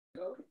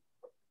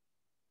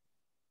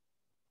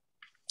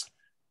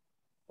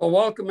Well,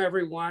 welcome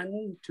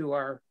everyone to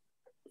our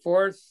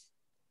fourth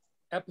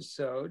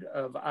episode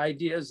of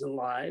Ideas and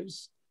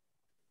Lives.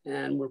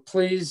 And we're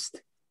pleased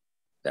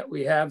that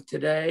we have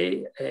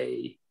today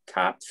a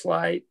top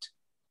flight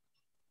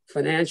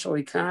financial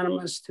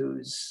economist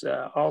who's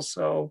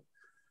also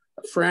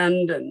a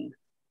friend and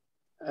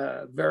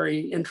very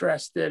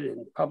interested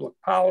in public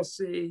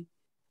policy,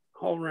 a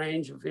whole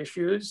range of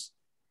issues.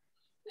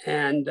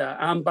 And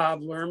I'm Bob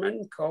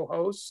Lerman,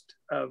 co-host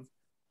of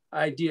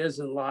Ideas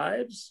and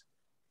Lives.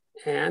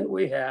 And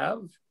we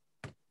have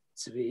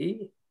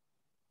Zvi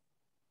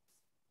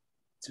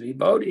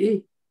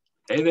Bodie.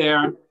 Hey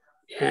there.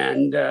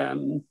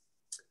 And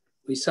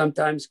we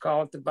sometimes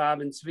call it the Bob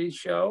and Zvi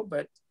Show,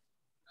 but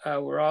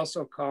we're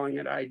also calling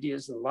it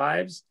Ideas and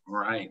Lives.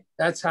 Right.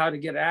 That's how to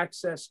get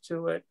access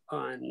to it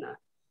on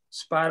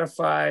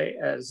Spotify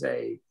as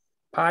a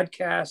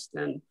podcast.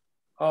 And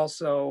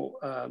also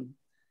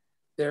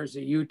there's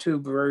a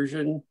YouTube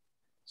version,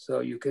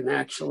 so you can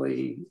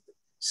actually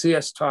see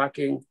us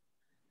talking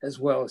as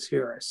well as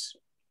hear us.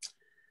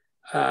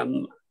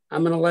 I'm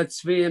going to let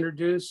Zvi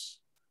introduce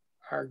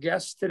our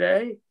guest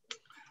today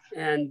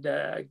and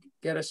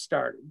get us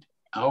started.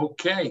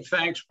 Okay,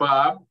 thanks,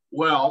 Bob.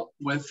 Well,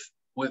 with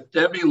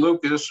Debbie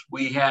Lucas,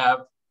 we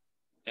have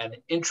an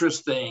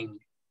interesting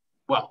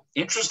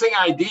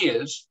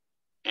ideas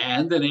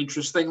and an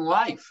interesting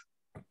life.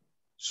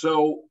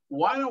 So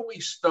why don't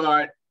we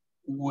start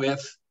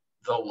with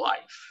the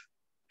life,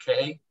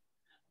 okay?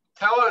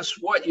 Tell us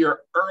what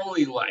your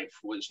early life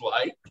was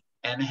like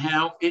and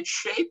how it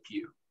shaped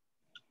you.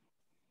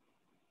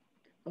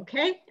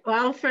 Okay,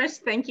 well,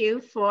 first, thank you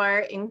for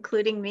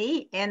including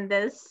me in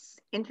this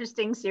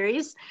interesting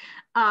series.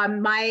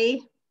 My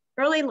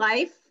early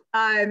life,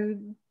 I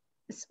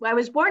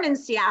was born in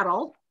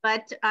Seattle,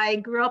 but I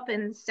grew up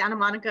in Santa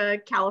Monica,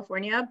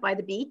 California by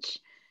the beach.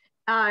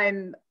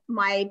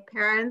 My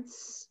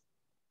parents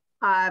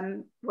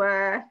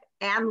were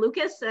Ann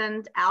Lucas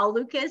and Al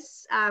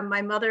Lucas.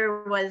 My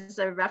mother was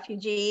a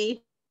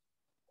refugee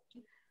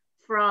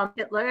from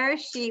Hitler.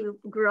 She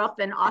grew up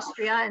in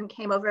Austria and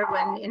came over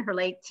when in her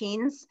late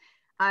teens.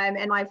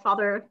 And my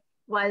father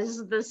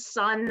was the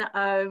son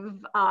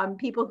of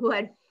people who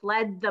had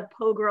fled the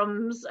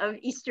pogroms of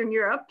Eastern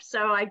Europe.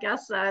 So I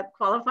guess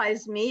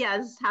qualifies me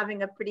as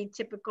having a pretty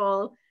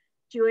typical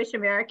Jewish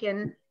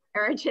American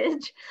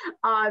heritage.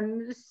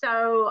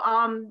 So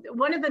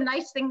one of the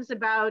nice things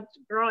about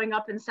growing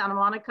up in Santa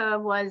Monica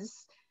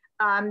was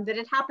that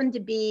it happened to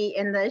be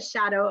in the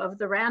shadow of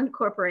the Rand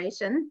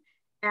Corporation.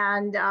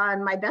 And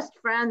my best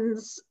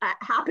friends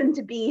happened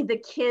to be the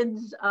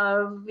kids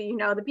of,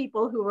 the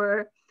people who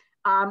were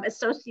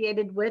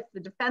associated with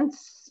the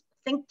defense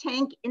think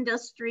tank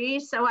industry.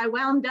 So I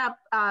wound up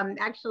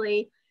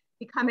actually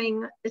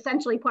becoming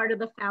essentially part of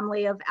the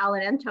family of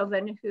Alan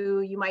Enthoven,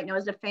 who you might know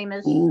as a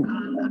famous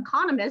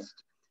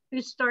economist,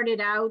 who started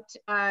out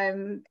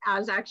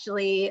as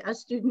actually a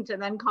student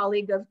and then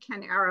colleague of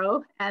Ken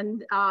Arrow,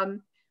 and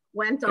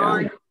went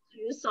on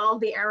to solve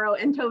the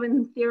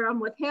Arrow-Enthoven theorem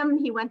with him.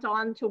 He went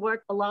on to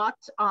work a lot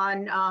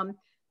on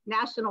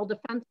national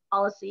defense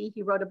policy.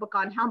 He wrote a book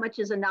on How Much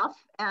Is Enough,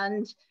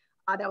 and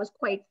that was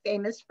quite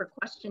famous for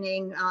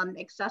questioning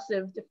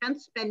excessive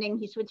defense spending.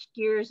 He switched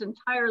gears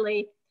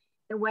entirely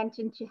and went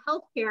into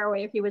healthcare,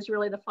 where he was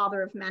really the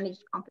father of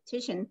managed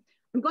competition.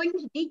 I'm going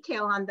into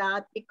detail on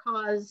that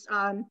because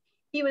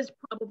he was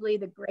probably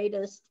the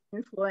greatest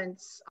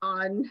influence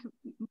on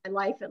my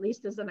life, at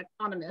least as an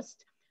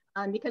economist.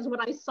 Because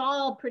what I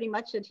saw pretty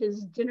much at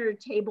his dinner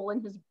table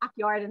in his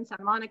backyard in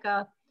Santa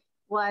Monica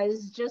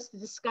was just a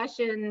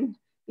discussion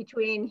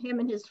between him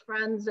and his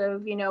friends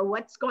of,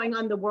 what's going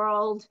on in the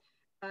world,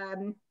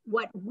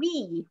 what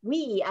we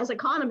as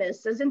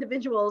economists, as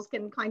individuals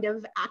can kind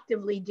of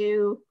actively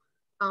do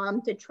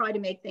to try to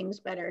make things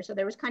better. So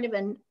there was kind of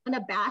an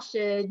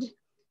unabashed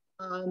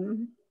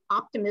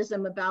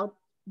optimism about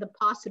the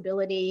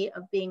possibility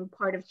of being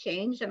part of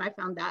change. And I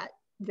found that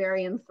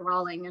very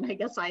enthralling. And I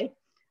guess I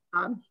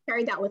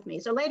carried that with me.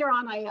 So later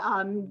on, I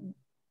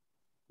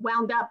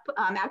wound up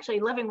actually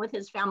living with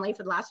his family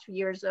for the last few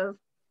years of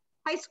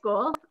high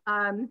school.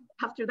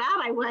 After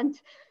that, I went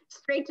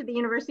straight to the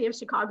University of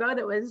Chicago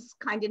that was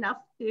kind enough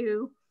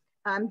to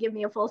give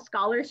me a full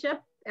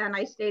scholarship. And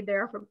I stayed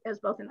there as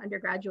both an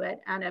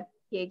undergraduate and a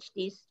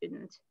PhD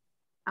student.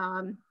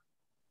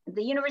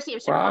 The University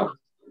of Chicago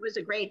was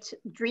a great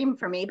dream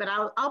for me, but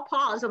I'll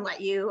pause and let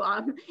you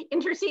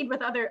intercede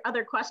with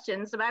other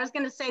questions. But I was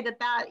going to say that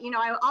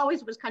I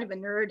always was kind of a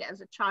nerd as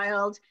a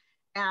child,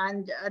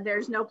 and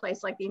there's no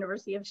place like the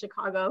University of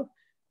Chicago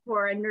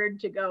for a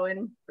nerd to go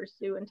and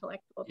pursue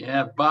intellectual.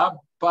 Yeah, Bob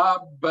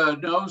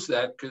knows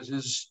that because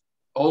his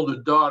older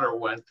daughter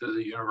went to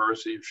the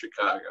University of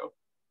Chicago.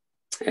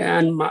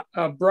 And my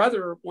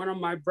brother, one of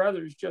my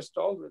brothers just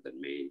older than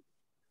me,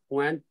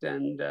 went,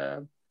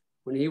 and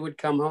when he would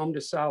come home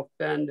to South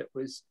Bend, it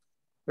was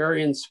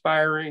very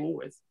inspiring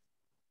with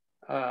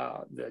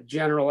the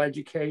general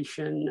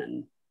education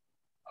and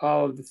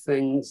all of the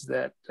things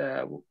that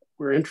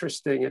were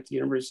interesting at the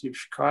University of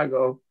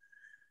Chicago.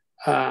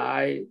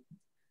 I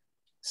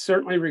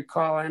certainly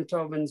recall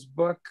Enthoven's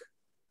book,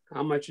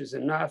 How Much is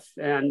Enough,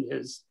 and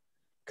his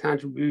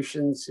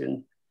contributions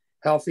in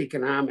health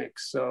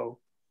economics. So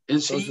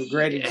those are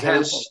great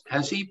examples.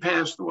 Has he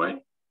passed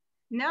away?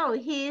 No,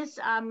 he's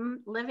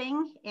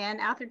living in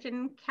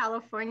Atherton,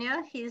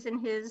 California. He's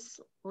in his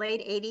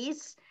late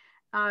 80s.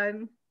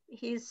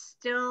 He's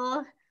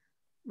still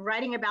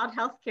writing about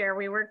healthcare.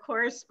 We were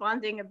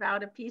corresponding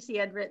about a piece he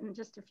had written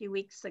just a few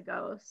weeks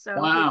ago. So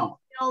wow.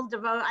 He's still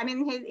devoted. I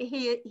mean,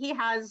 he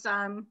has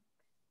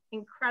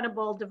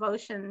incredible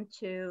devotion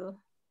to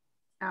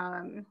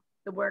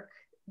the work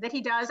that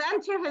he does,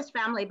 and to his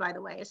family, by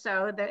the way.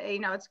 So that, you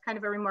know, it's kind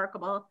of a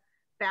remarkable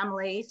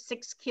family,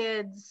 6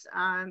 kids,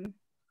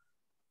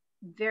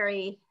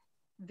 very,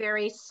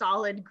 very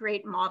solid,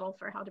 great model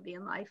for how to be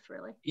in life,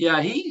 really. Yeah,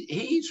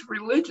 he's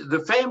religious. The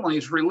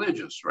family's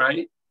religious,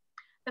 right?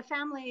 The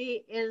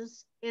family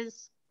is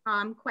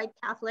quite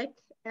Catholic,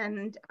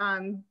 and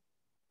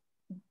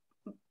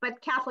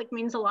but Catholic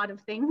means a lot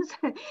of things.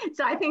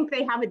 So I think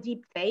they have a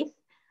deep faith,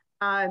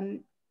 but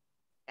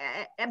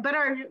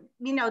are,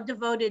 you know,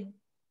 devoted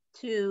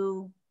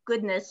to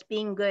goodness,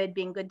 being good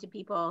to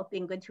people,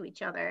 being good to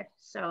each other.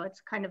 So it's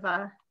kind of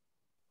a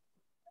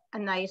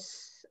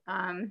nice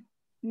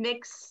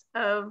mix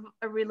of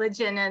a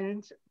religion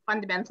and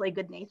fundamentally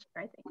good nature,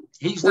 I think.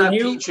 He's not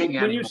teaching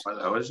anymore,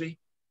 though, is he?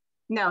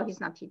 No, he's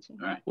not teaching.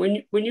 Right.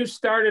 When you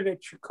started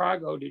at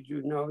Chicago, did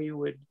you know you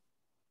would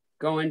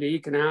go into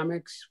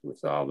economics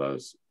with all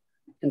those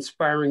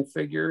inspiring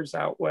figures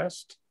out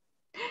west?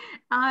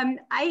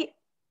 I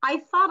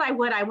thought I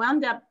would. I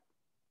wound up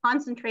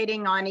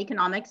concentrating on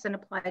economics and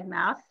applied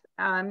math.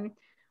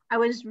 I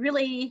was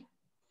really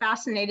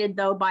fascinated,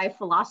 though, by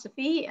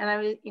philosophy, and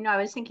I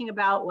was thinking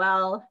about,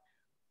 well,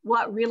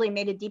 what really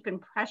made a deep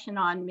impression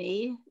on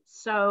me.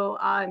 So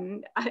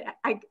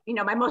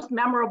my most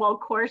memorable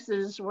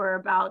courses were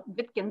about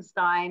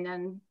Wittgenstein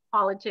and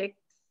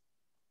politics,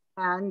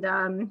 and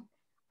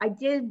I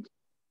did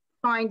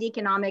find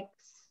economics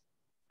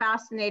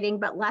fascinating,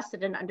 but less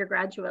at an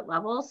undergraduate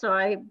level. So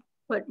I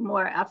put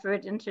more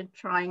effort into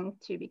trying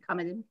to become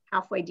a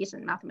halfway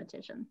decent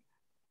mathematician.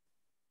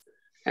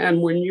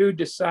 And when you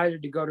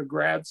decided to go to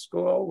grad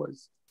school,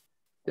 was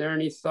there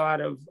any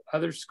thought of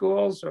other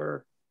schools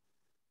or?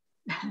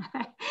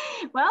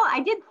 Well,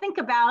 I did think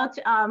about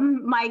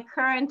my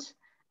current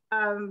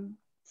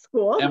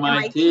school,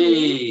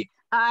 MIT.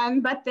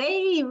 But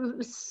they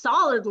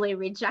solidly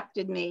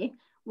rejected me,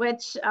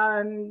 which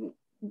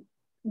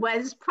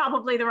was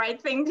probably the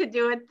right thing to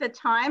do at the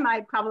time.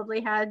 I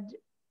probably had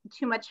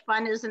too much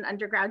fun as an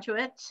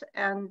undergraduate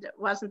and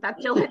wasn't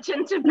that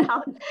diligent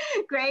about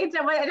grades.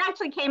 It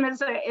actually came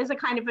as a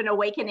kind of an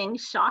awakening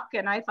shock,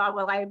 and I thought,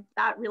 well,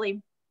 that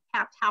really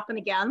can't happen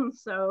again.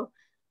 So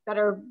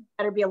better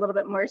be a little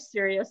bit more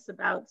serious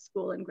about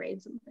school and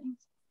grades and things.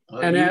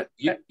 Well, and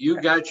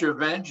you got your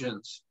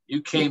vengeance.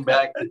 You came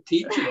back to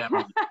teach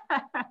them.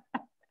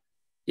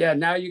 Yeah,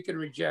 now you can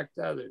reject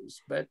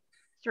others. But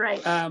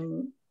that's right.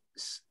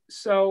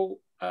 So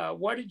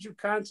what did you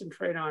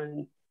concentrate on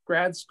in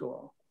grad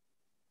school?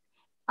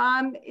 So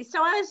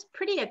I was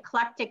pretty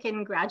eclectic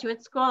in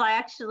graduate school. I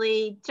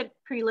actually took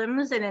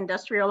prelims in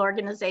industrial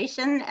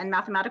organization and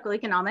mathematical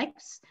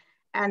economics.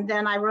 And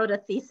then I wrote a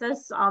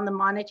thesis on the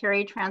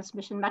monetary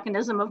transmission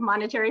mechanism of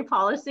monetary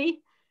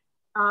policy.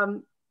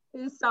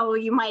 So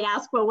you might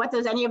ask, well, what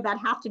does any of that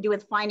have to do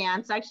with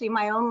finance? Actually,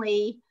 my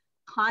only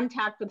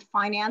contact with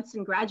finance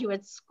in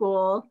graduate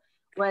school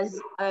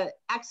was an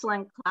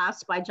excellent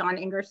class by John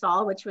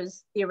Ingersoll, which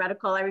was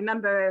theoretical. I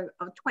remember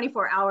a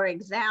 24-hour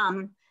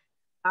exam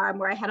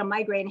where I had a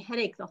migraine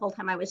headache the whole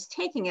time I was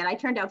taking it. I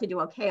turned out to do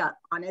okay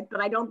on it,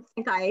 but I don't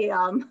think I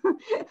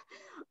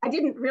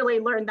didn't really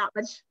learn that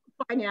much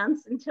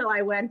finance until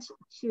I went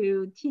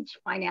to teach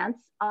finance.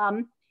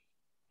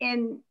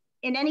 In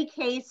any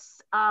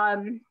case,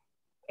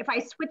 if I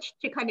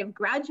switched to kind of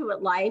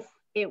graduate life,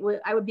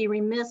 I would be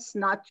remiss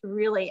not to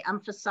really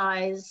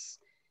emphasize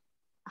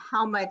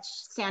how much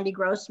Sandy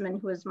Grossman,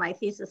 who was my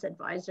thesis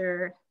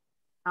advisor,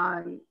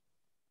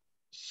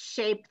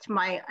 shaped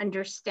my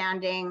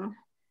understanding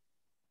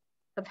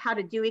of how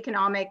to do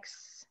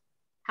economics,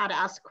 how to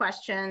ask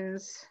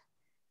questions,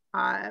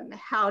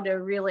 how to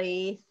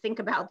really think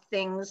about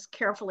things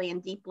carefully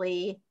and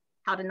deeply,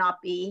 how to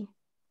not be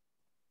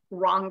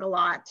wrong a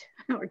lot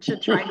or to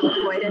try to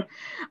avoid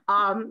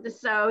it.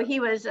 So he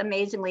was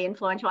amazingly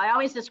influential. I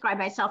always describe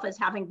myself as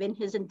having been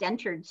his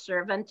indentured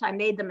servant. I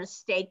made the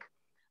mistake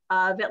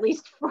of, at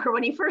least for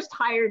when he first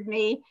hired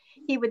me,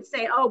 he would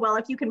say, oh, well,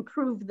 if you can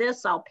prove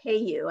this, I'll pay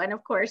you. And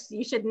of course,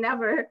 you should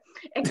never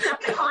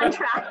accept a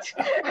contract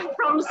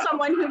from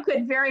someone who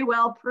could very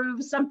well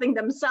prove something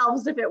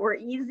themselves if it were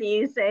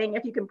easy, saying,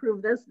 if you can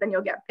prove this, then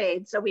you'll get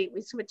paid. So we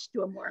switched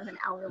to a more of an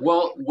hourly.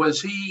 Well,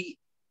 was he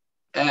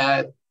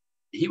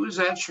was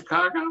at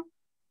Chicago?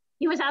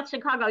 He was at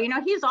Chicago. You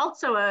know, he's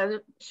also a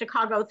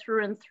Chicago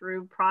through and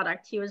through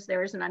product. He was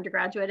there as an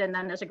undergraduate and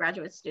then as a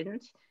graduate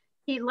student.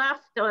 He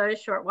left a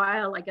short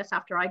while, I guess,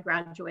 after I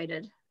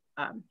graduated.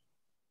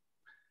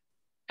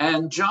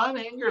 And John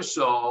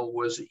Ingersoll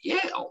was at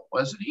Yale,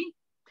 wasn't he?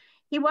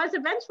 He was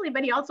eventually,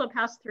 but he also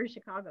passed through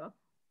Chicago.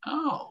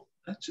 Oh,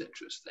 that's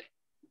interesting.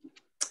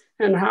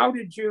 And how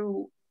did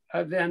you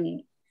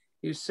then,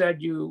 you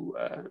said you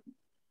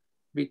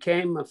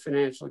became a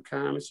financial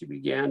economist, you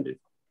began to,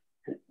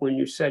 when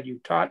you said you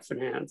taught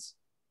finance,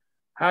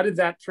 how did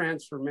that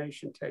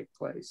transformation take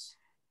place?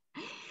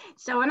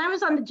 So when I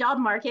was on the job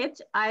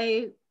market,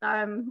 I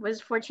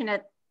was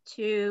fortunate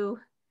to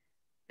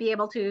be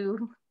able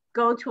to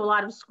go to a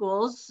lot of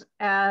schools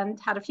and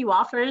had a few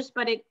offers,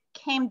 but it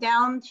came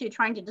down to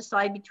trying to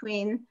decide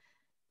between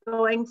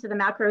going to the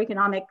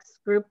macroeconomics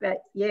group at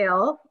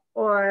Yale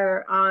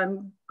or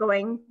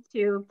going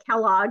to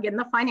Kellogg in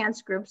the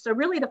finance group. So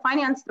really the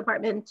finance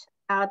department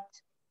at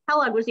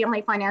Kellogg was the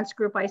only finance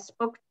group I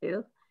spoke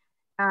to.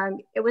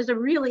 It was a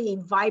really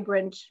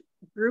vibrant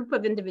group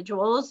of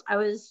individuals. I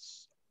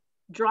was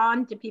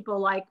drawn to people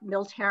like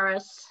Milt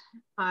Harris,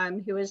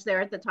 who was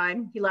there at the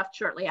time. He left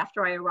shortly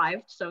after I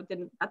arrived, so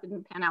that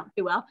didn't pan out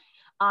too well.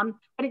 But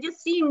it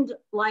just seemed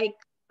like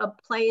a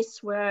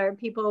place where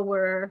people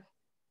were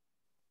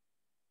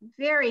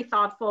very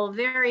thoughtful,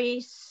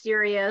 very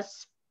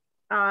serious.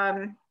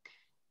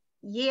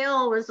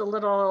 Yale was a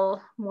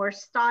little more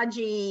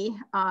stodgy.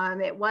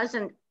 It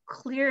wasn't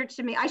clear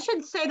to me. I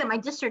should say that my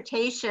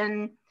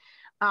dissertation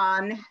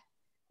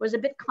was a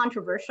bit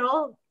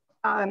controversial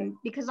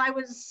because I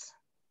was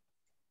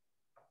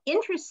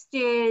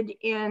interested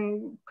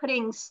in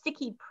putting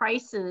sticky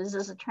prices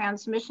as a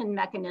transmission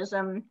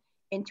mechanism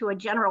into a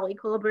general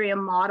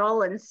equilibrium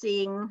model and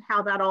seeing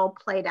how that all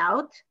played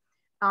out.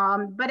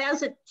 But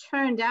as it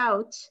turned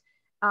out,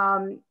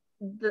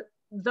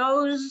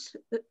 those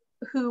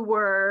who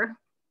were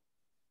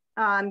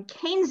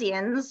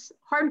Keynesians,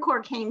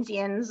 hardcore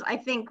Keynesians, I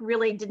think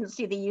really didn't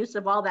see the use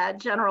of all that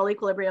general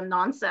equilibrium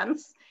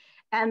nonsense.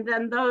 And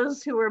then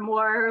those who were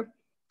more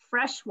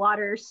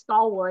freshwater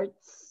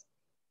stalwarts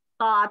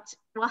thought,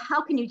 well,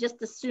 how can you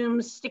just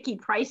assume sticky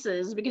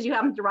prices because you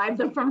haven't derived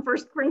them from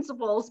first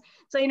principles?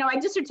 So, you know, my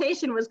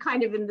dissertation was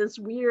kind of in this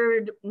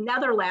weird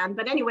netherland.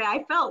 But anyway,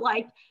 I felt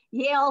like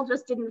Yale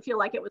just didn't feel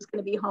like it was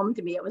going to be home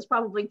to me. It was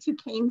probably too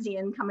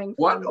Keynesian coming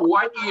from.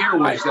 What year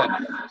was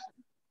that?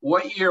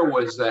 What year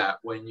was that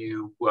when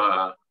you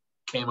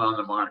came on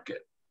the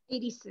market?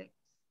 86.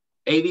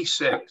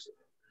 86.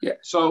 Yeah.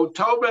 So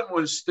Tobin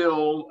was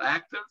still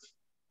active?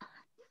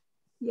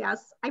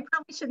 Yes, I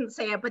probably shouldn't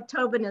say it, but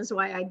Tobin is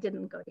why I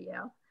didn't go to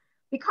Yale.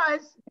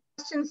 Because the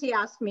questions he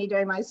asked me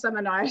during my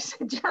seminar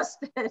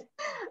suggested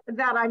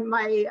that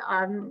my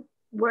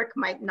work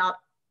might not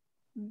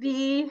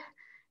be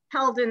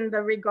held in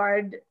the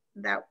regard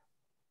that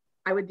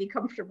I would be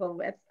comfortable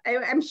with.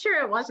 I'm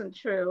sure it wasn't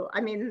true.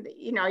 I mean,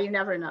 you know, you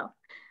never know.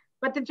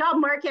 But the job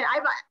market,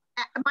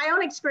 my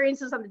own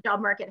experiences on the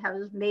job market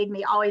has made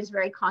me always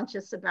very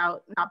conscious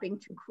about not being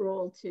too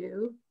cruel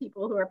to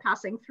people who are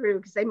passing through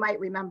because they might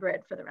remember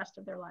it for the rest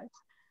of their lives.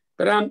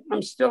 But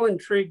I'm still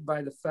intrigued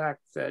by the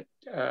fact that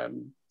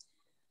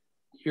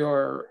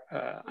your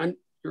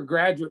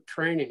graduate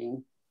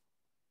training,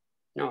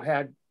 you know,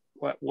 had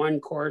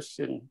one course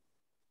in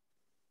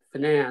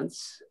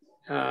finance,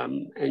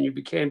 and you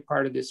became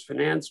part of this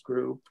finance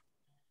group.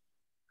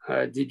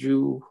 Did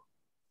you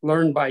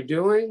learn by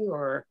doing,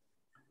 or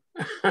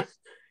how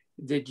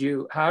did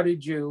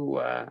you,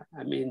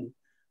 I mean,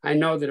 I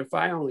know that if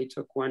I only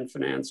took one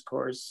finance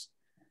course,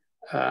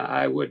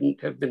 I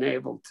wouldn't have been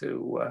able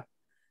to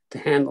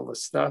handle the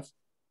stuff.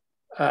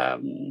 How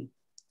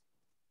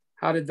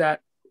did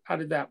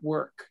that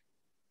work?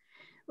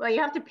 Well,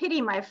 you have to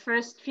pity my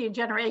first few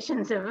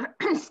generations of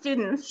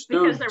students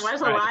because there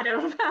was a lot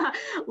of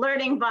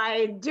learning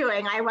by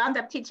doing. I wound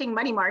up teaching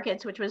money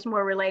markets, which was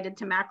more related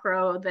to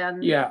macro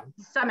than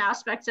some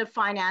aspects of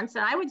finance.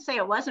 And I would say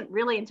it wasn't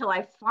really until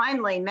I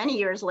finally, many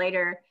years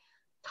later,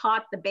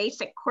 taught the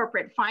basic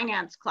corporate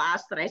finance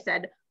class that I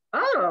said,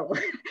 oh,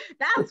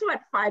 that's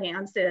what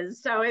finance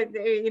is. So,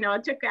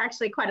 it took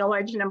actually quite a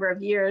large number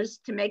of years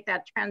to make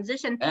that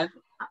transition because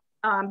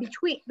I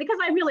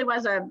really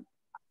was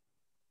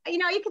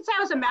you could say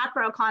I was a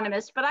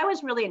macroeconomist, but I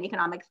was really an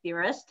economic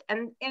theorist.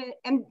 And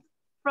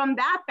from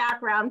that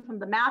background, from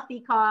the math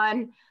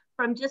econ,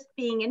 from just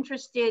being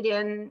interested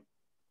in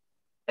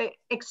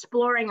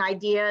exploring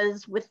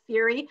ideas with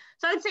theory.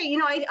 So I'd say,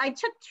 I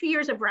took 2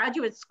 years of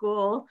graduate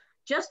school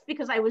just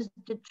because I was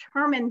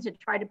determined to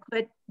try to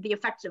put the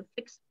effects of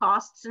fixed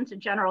costs into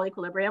general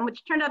equilibrium,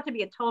 which turned out to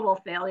be a total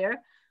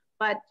failure.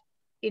 But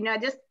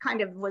just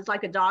kind of was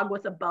like a dog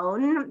with a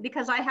bone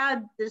because I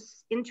had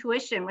this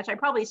intuition, which I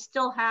probably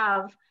still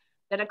have,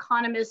 that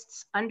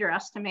economists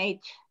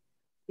underestimate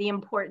the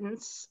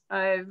importance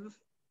of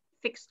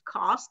fixed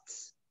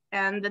costs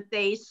and that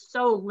they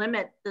so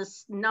limit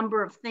this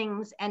number of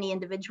things any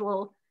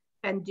individual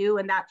can do.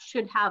 And that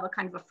should have a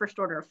kind of a first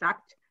order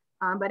effect.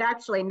 But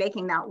actually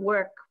making that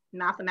work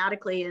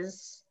mathematically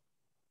is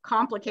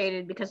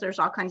complicated because there's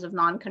all kinds of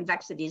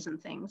non-convexities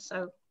and things.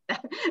 So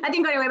I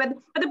think anyway,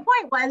 but the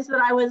point was that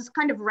I was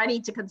kind of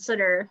ready to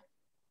consider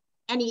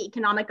any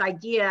economic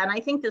idea. And I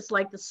think this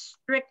like the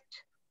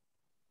strict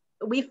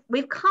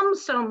we've come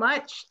so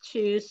much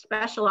to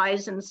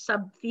specialize in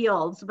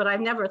subfields, but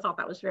I've never thought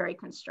that was very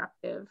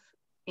constructive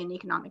in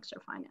economics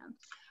or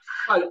finance.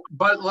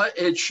 But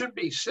it should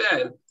be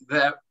said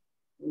that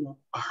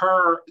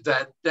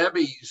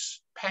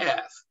Debbie's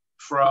path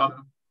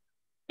from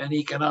an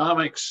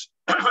economics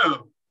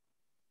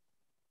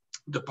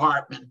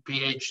department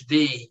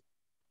PhD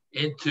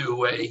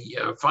into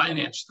a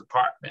finance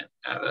department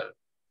at a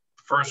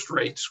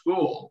first-rate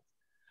school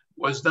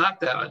was not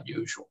that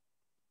unusual.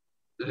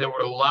 There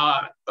were a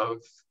lot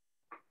of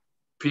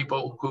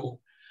people who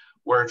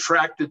were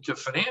attracted to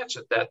finance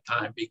at that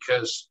time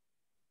because,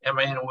 I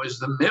mean, it was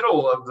the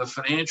middle of the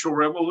financial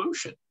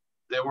revolution.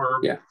 There were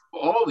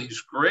all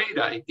these great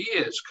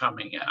ideas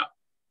coming out.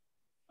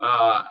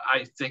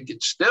 I think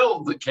it's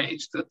still the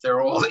case that there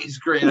are all these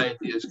great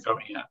ideas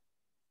coming out.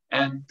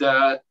 And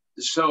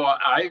so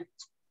I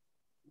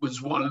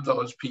was one of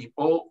those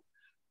people.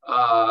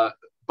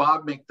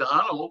 Bob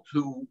McDonald,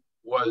 who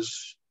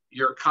was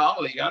your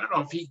colleague, I don't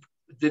know if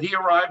did he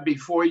arrive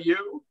before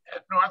you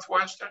at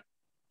Northwestern?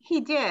 He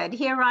did.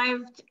 He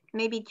arrived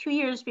maybe 2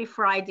 years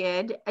before I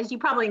did. As you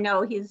probably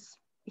know,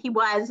 he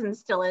was and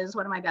still is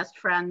one of my best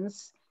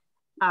friends.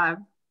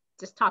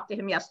 Just talked to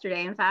him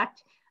yesterday, in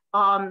fact.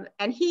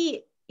 And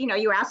he,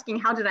 you were asking,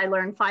 how did I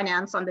learn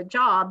finance on the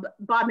job?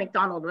 Bob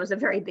McDonald was a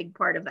very big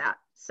part of that.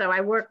 So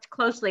I worked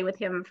closely with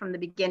him from the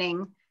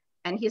beginning,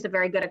 and he's a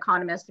very good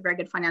economist, a very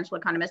good financial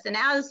economist. And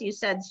as you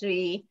said,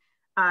 Zvi,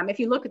 if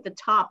you look at the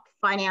top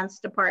finance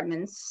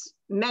departments,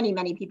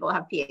 many people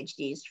have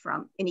PhDs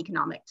in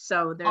economics.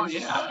 So there's,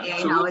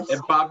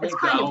 it's Bob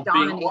McDonald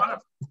kind of being one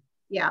of them.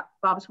 Yeah,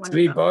 Bob's one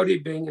Zvi of them. Bodie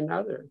being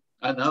another.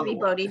 Zvi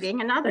Bodie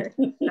being another.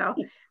 So no,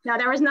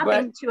 there was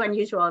nothing too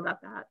unusual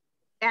about that.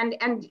 And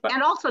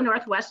also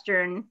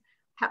Northwestern,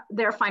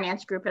 their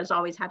finance group has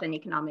always had an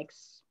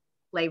economics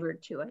flavor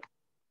to it.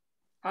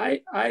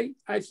 I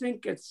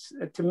think it's,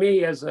 to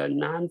me as a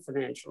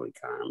non-financial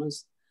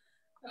economist,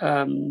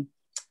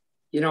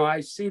 I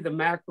see the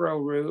macro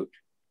route,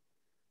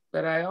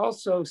 but I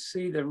also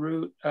see the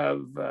route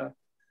of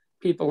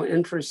people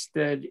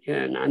interested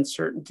in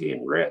uncertainty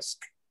and risk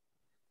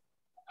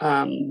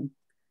coming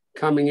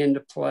into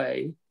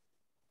play.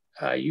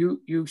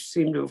 You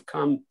seem to have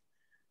come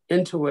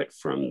into it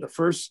from the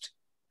first,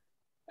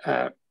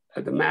 the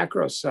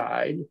macro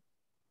side,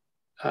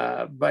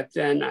 but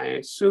then I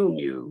assume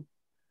you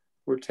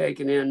were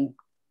taken in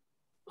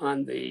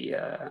on the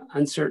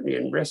uncertainty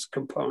and risk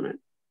component.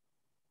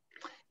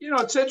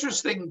 It's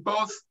interesting,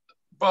 both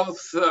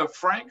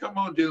Franco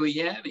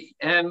Modigliani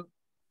and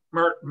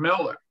Mert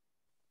Miller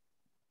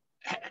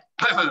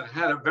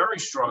had a very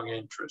strong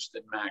interest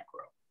in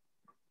macro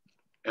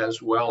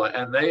as well.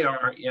 And they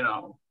are,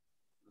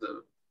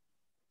 the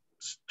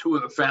two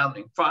of the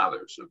founding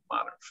fathers of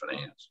modern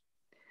finance.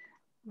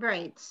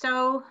 Right.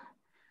 So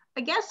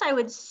I guess I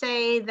would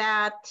say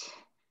that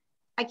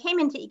I came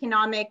into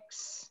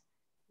economics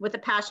with a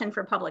passion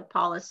for public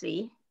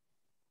policy.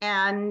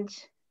 And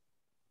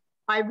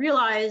I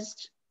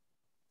realized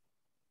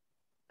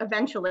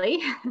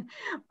eventually,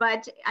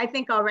 but I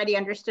think already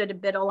understood a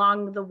bit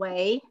along the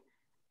way,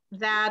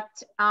 that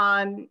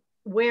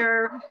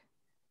where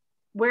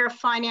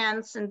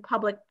finance and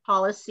public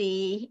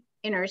policy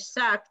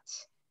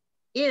intersect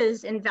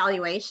is in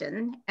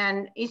valuation.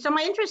 And so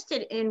my interest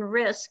in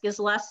risk is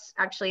less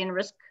actually in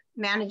risk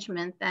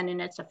management than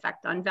in its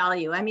effect on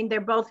value. I mean,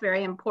 they're both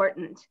very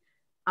important,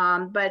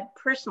 but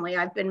personally,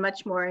 I've been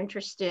much more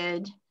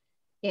interested.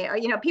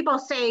 People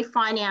say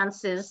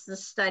finance is the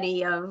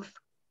study of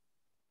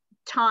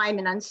time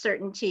and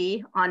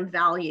uncertainty on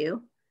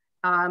value,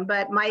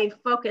 but my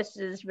focus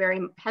has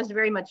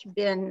very much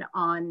been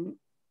on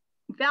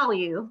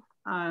value,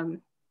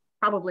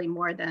 probably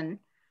more than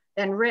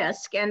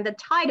risk. And the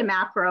tie to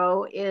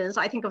macro is,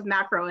 I think of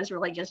macro as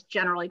really just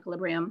general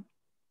equilibrium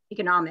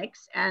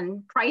economics,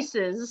 and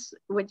prices,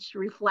 which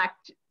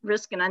reflect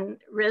risk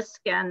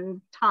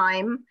and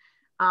time,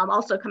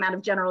 also come out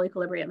of general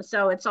equilibrium.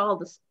 So it's all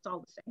the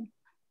same,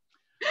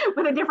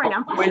 with a different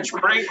emphasis.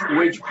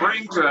 Which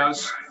brings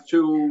us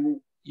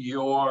to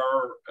your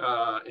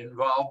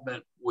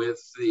involvement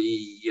with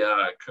the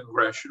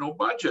Congressional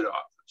Budget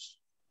Office.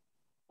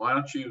 Why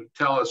don't you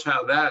tell us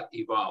how that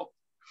evolved?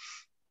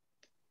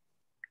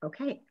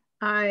 Okay,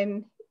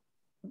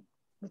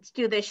 let's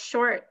do this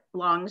short,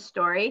 long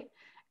story,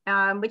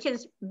 which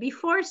is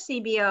before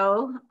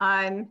CBO,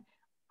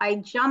 I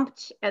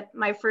jumped at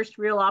my first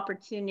real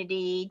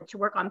opportunity to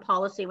work on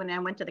policy when I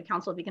went to the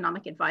Council of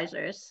Economic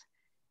Advisors.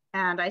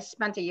 And I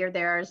spent a year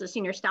there as a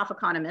senior staff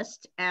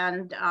economist.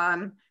 And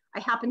I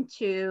happened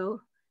to,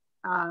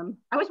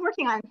 I was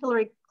working on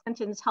Hillary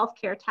Clinton's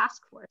healthcare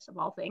task force, of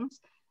all things,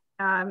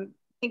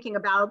 thinking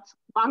about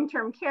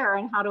long-term care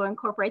and how to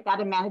incorporate that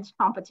in managed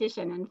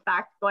competition. In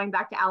fact, going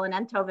back to Alan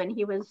Enthoven,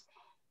 he was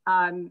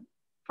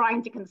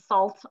trying to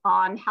consult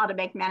on how to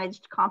make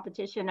managed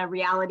competition a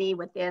reality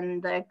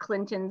within the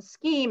Clinton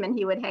scheme. And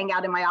he would hang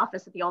out in my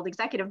office at the old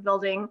executive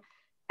building,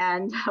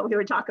 and we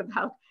would talk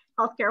about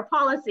healthcare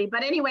policy.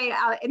 But anyway,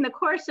 in the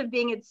course of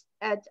being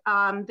at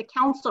the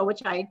council,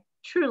 which I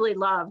truly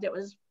loved. It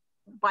was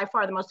by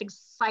far the most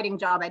exciting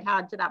job I'd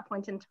had to that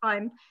point in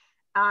time.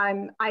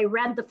 I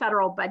read the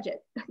federal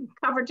budget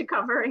cover to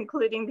cover,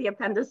 including the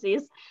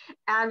appendices,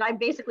 and I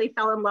basically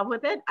fell in love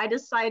with it. I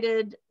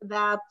decided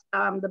that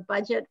the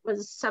budget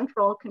was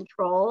central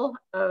control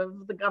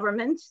of the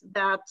government,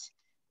 that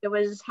it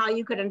was how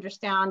you could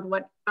understand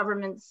what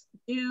governments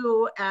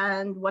do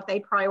and what they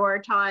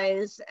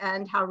prioritize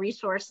and how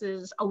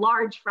resources, a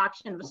large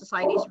fraction of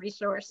society's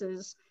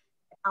resources,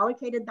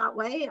 allocated that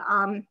way.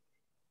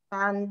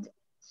 And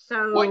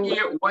so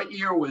what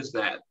year was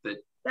that?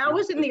 That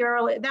was in the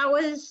early, that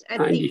was at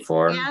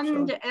 94, the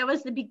end, so. It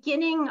was the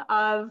beginning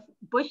of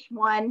Bush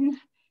 1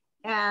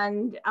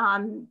 and I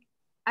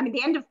mean,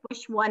 the end of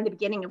Bush 1, the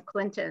beginning of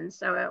Clinton.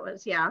 So it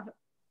was, yeah.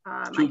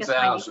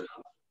 2000.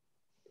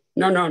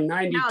 No,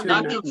 92.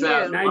 No,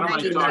 92.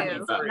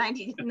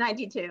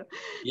 92.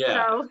 Yeah,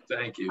 so,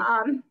 thank you.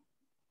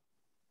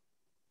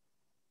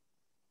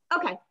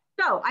 Okay,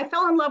 so I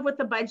fell in love with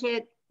the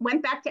budget,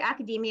 went back to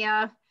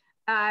academia.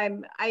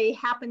 I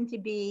happened to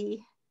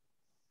be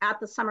at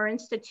the Summer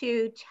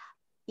Institute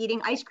eating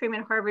ice cream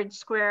in Harvard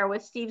Square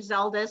with Steve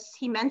Zeldis.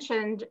 He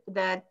mentioned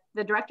that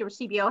the director of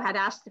CBO had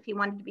asked if he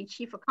wanted to be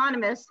chief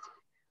economist.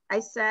 I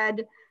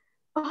said,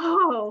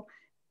 oh,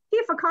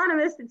 chief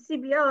economist at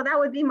CBO, that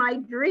would be my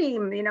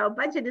dream. You know,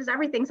 budget is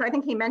everything. So I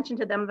think he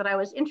mentioned to them that I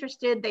was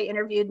interested. They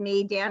interviewed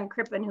me. Dan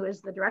Crippen, who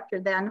was the director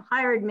then,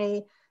 hired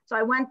me. So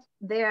I went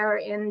there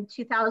in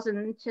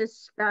 2000 to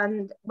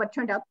spend what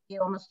turned out to be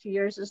almost 2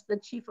 years as the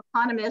chief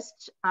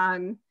economist.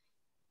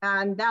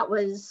 And that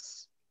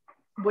was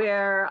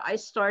where I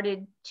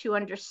started to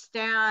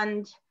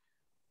understand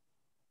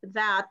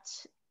that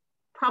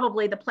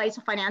probably the place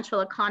a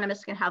financial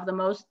economist can have the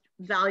most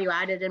value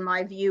added, in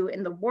my view,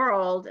 in the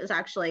world is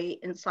actually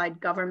inside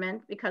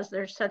government, because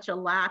there's such a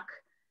lack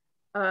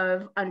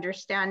of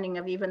understanding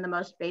of even the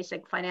most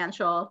basic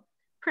financial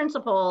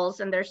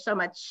principles, and there's so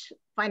much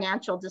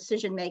financial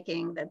decision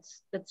making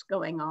that's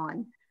going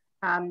on.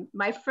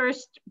 My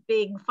first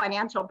big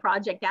financial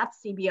project at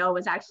CBO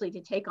was actually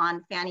to take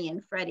on Fannie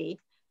and Freddie.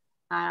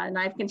 And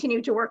I've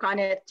continued to work on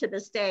it to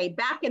this day.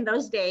 Back in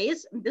those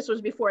days, this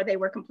was before they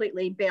were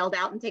completely bailed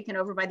out and taken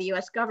over by the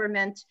US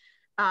government.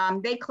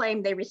 They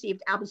claimed they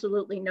received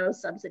absolutely no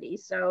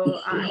subsidies. So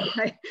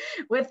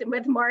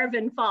with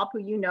Marvin Fopp, who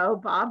you know,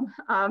 Bob,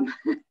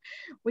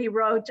 we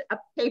wrote a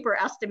paper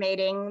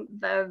estimating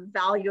the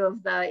value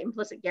of the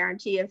implicit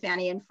guarantee of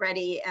Fannie and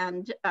Freddie.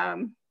 And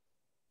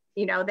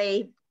you know,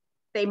 they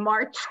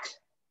marched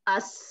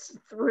us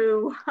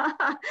through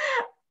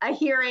a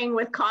hearing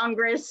with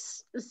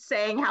Congress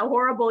saying how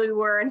horrible we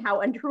were and how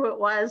untrue it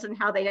was and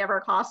how they never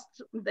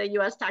cost the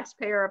US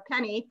taxpayer a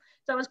penny.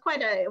 So it was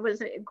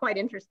quite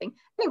interesting.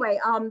 Anyway,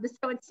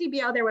 so at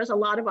CBO, there was a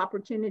lot of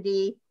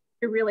opportunity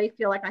to really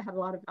feel like I had a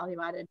lot of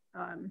value added.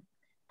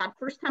 That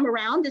first time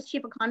around as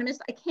chief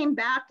economist, I came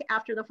back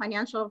after the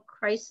financial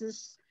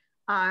crisis.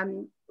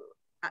 I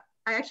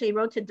actually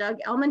wrote to Doug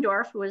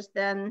Elmendorf, who was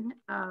then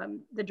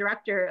the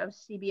director of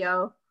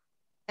CBO,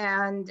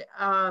 and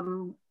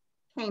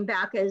came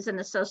back as an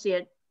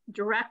associate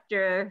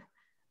director,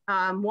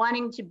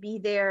 wanting to be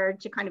there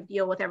to kind of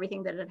deal with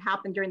everything that had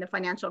happened during the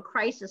financial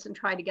crisis and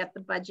try to get the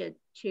budget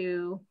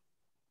to,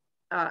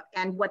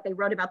 and what they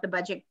wrote about the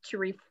budget to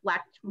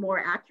reflect more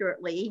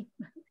accurately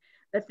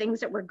the things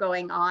that were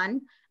going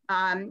on.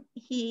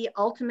 He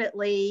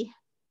ultimately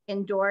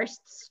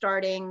endorsed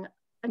starting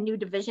a new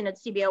division at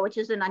CBO, which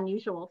is an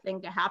unusual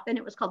thing to happen.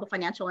 It was called the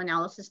Financial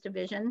Analysis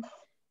Division.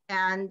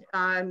 And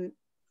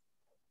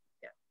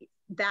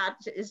that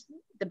is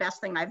the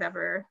best thing I've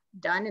ever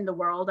done in the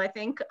world, I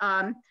think.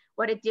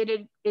 What it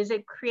did is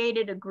it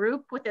created a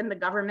group within the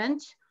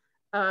government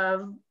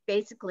of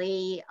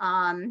basically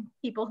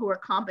people who are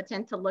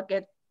competent to look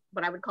at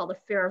what I would call the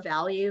fair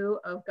value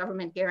of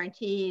government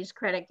guarantees,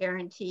 credit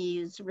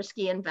guarantees,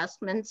 risky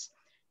investments,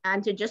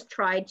 and to just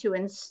try to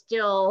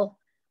instill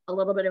a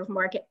little bit of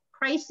market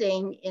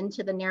pricing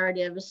into the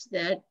narratives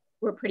that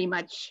were pretty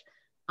much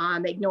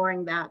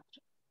ignoring that.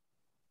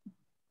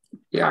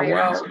 Yeah,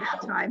 well, to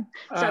that time.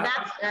 So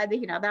that's,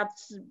 you know,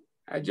 that's.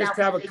 I just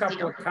have a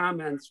couple of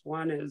comments.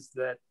 One is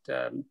that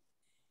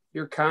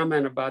your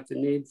comment about the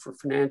need for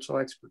financial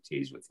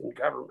expertise within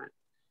government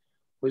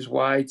was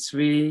why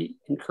Tzvi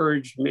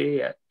encouraged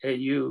me at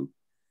AU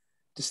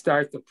to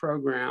start the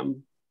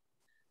program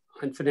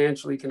on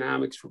financial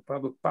economics for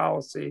public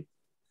policy,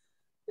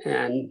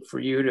 and for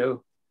you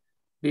to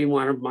be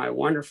one of my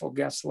wonderful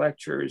guest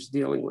lecturers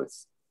dealing with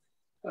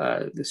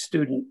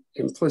the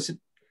implicit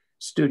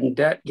student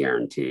debt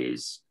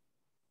guarantees.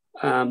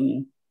 Now,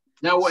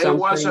 it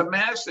was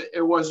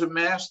a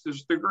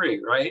master's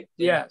degree, right?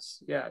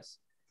 Yes.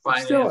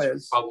 Finance, it still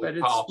is, public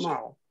but policy. It's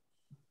small.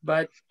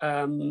 But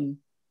I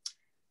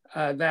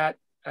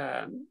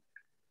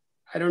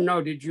don't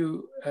know, did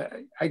you,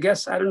 I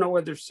guess, I don't know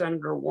whether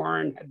Senator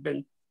Warren had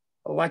been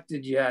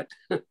elected yet,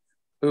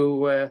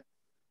 who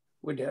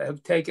would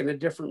have taken a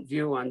different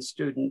view on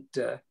student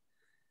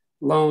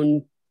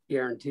loan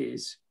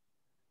guarantees.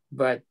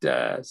 But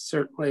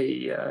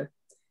certainly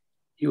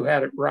you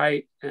had it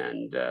right.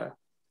 And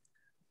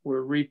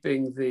we're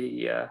reaping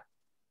the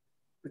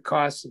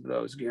cost of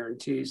those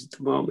guarantees at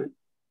the moment.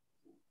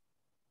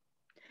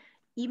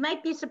 You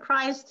might be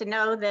surprised to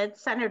know that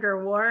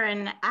Senator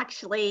Warren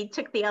actually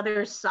took the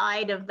other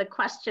side of the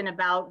question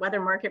about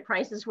whether market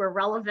prices were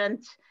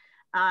relevant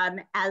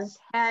as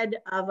head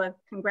of a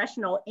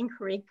Congressional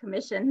Inquiry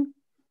Commission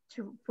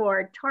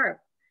for TARP.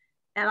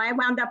 And I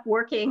wound up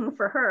working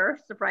for her,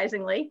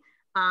 surprisingly,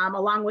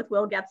 along with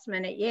Will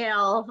Getzman at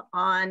Yale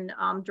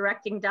on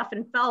directing Duff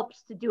and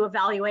Phelps to do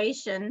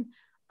evaluation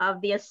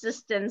of the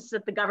assistance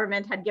that the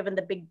government had given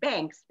the big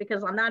banks,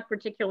 because on that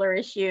particular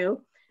issue,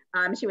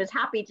 she was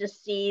happy to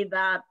see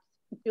that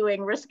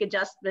doing risk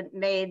adjustment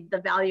made the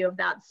value of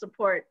that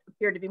support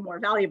appear to be more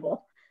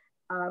valuable.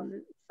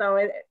 So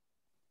it,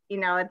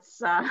 it's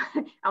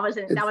that was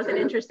an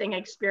interesting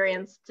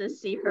experience to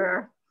see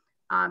her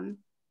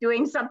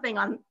doing something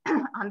on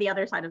the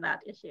other side of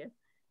that issue.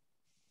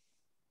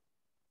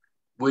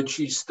 Would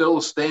she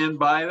still stand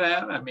by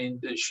that? I mean,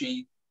 does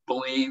she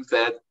believe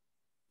that,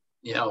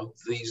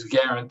 these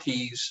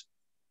guarantees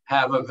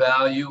have a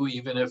value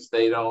even if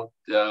they don't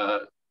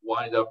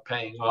wind up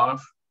paying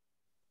off?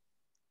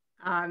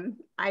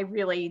 I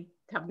really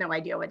have no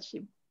idea what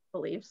she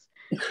believes.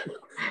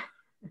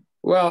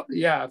 Well,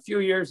 yeah, a few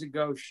years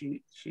ago,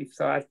 she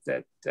thought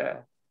that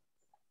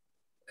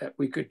that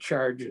we could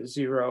charge a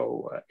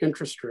zero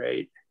interest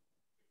rate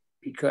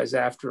because,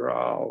 after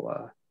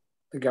all,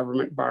 the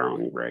government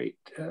borrowing rate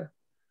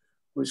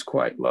was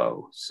quite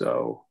low.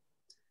 So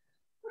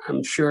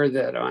I'm sure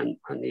that on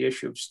the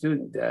issue of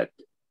student debt,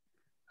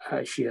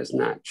 she has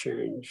not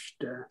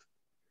changed.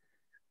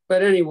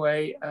 But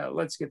anyway,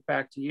 let's get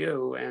back to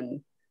you.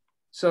 And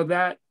so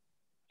that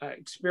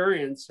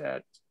experience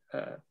at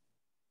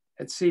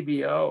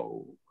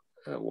CBO,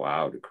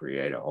 wow, to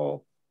create a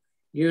whole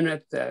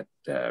unit that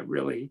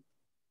really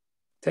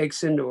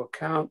takes into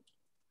account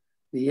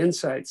the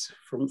insights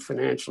from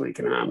financial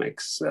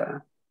economics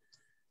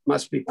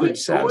must be pretty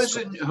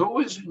satisfying. Who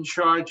is in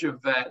charge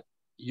of that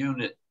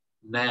unit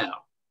now?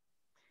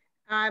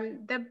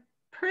 The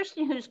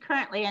person who's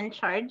currently in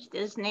charge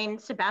is named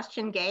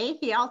Sebastian Gay.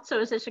 He also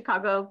is a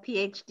Chicago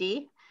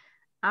PhD.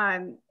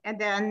 And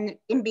then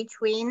in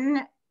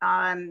between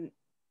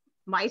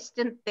my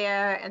stint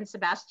there and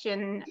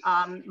Sebastian,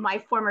 my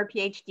former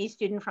PhD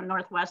student from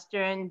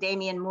Northwestern,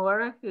 Damian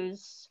Moore,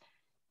 who's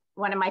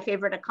one of my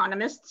favorite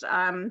economists,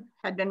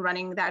 had been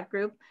running that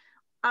group.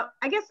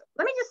 I guess,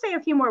 let me just say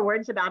a few more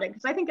words about it,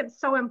 because I think it's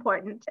so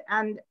important.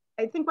 And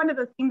I think one of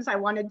the things I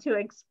wanted to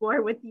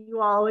explore with you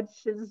all,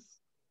 which is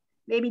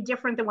maybe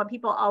different than what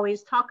people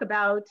always talk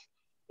about,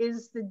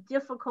 is the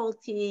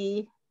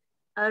difficulty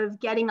of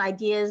getting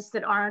ideas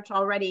that aren't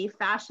already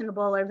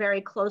fashionable or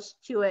very close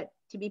to it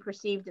to be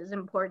perceived as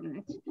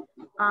important.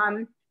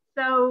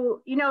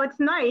 So, it's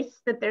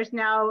nice that there's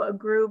now a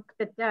group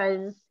that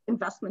does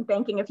investment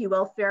banking, if you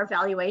will, fair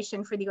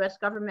valuation for the US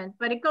government,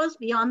 but it goes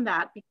beyond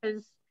that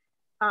because,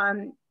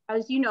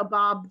 as you know,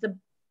 Bob,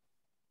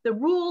 the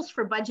rules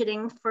for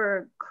budgeting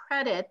for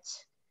credit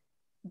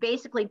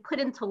basically put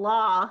into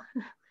law,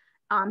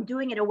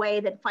 doing it a way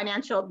that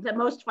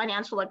most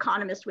financial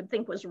economists would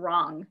think was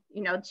wrong,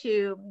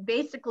 to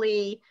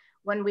basically,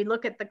 when we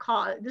look at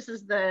this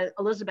is the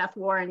Elizabeth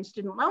Warren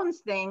student loans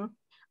thing,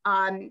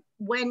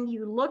 when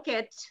you look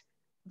at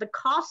the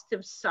cost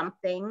of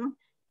something,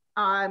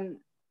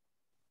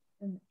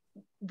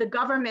 the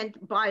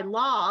government by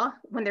law,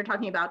 when they're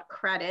talking about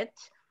credit,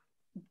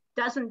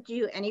 doesn't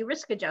do any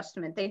risk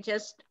adjustment. They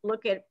just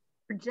look at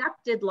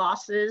projected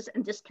losses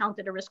and discount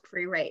at a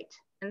risk-free rate.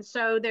 And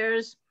so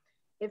there's,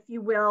 if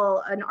you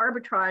will, an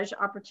arbitrage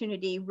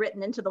opportunity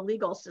written into the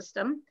legal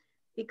system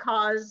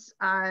because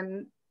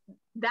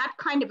that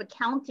kind of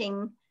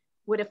accounting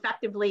would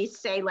effectively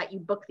say, let you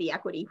book the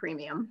equity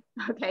premium.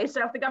 Okay,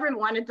 so if the government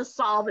wanted to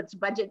solve its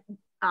budget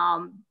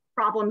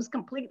problems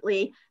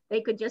completely, they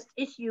could just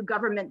issue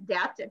government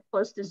debt at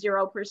close to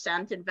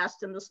 0%,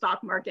 invest in the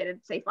stock market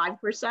at say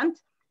 5%,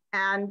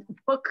 and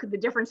book the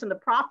difference in the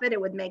profit. It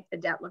would make the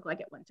debt look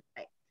like it went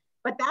away.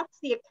 But that's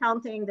the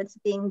accounting that's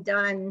being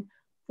done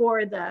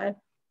for the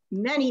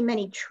many,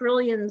 many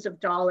trillions of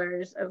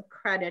dollars of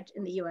credit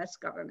in the US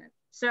government.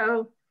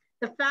 So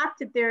the fact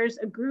that there's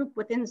a group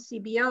within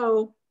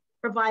CBO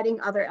providing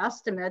other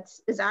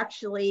estimates is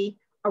actually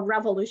a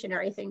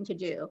revolutionary thing to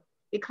do,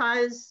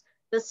 because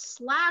the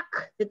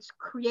slack that's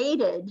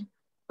created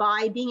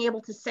by being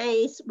able to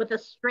say with a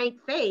straight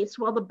face,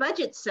 well, the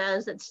budget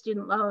says that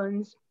student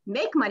loans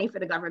make money for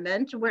the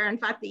government, where in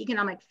fact the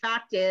economic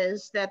fact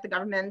is that the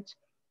government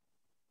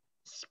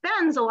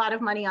spends a lot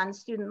of money on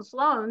students'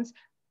 loans,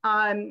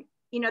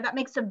 that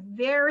makes a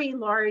very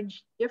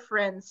large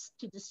difference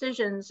to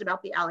decisions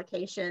about the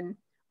allocation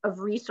of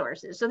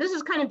resources. So this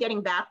is kind of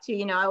getting back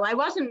to, I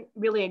wasn't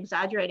really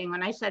exaggerating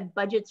when I said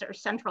budgets are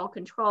central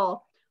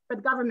control for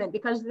the government,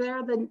 because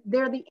they're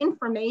the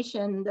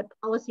information that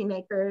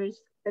policymakers,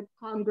 that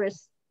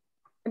Congress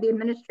and the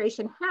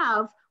administration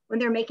have when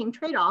they're making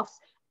trade-offs.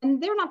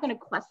 And they're not going to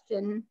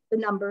question the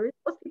numbers.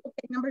 Most people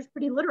take numbers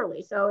pretty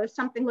literally. So if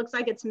something looks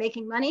like it's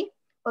making money,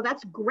 well,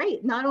 that's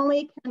great. Not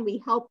only can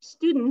we help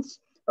students,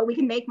 but we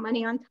can make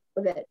money on top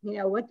of it. You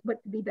know, what could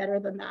be better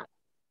than that?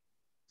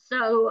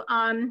 So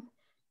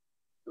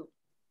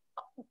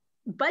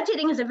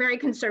budgeting is a very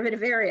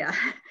conservative area.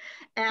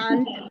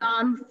 And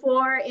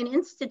for an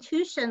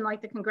institution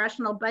like the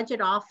Congressional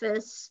Budget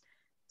Office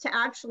to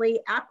actually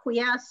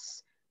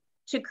acquiesce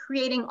to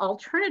creating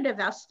alternative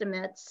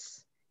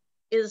estimates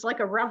is like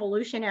a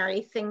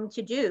revolutionary thing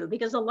to do,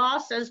 because the law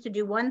says to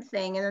do one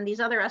thing and then these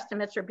other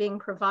estimates are being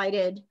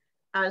provided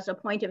as a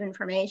point of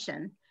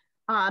information.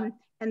 And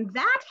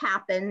that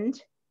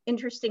happened,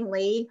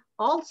 interestingly,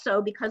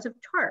 also because of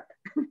TARP.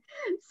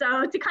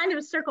 So to kind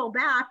of circle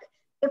back,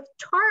 if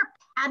TARP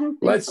hadn't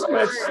been— Let's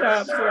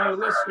for our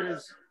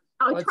listeners.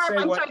 Oh, let's TARP, say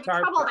I'm what sorry, the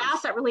TARP Troubled is.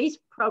 Asset Release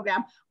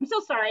Program. I'm so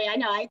sorry, I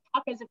know, I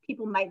talk as if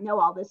people might know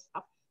all this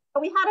stuff.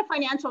 But we had a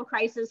financial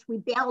crisis, we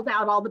bailed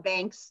out all the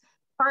banks.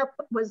 TARP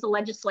was the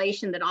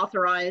legislation that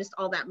authorized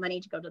all that money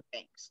to go to the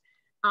banks.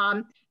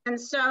 And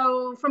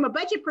so from a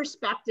budget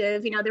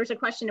perspective, you know, there's a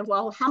question of,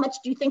 well, how much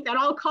do you think that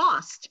all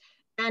cost?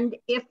 And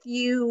if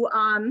you,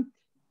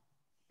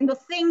 the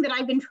thing that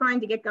I've been trying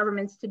to get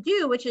governments to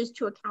do, which is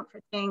to account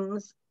for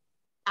things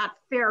at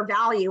fair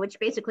value, which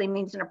basically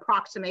means an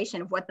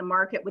approximation of what the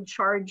market would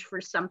charge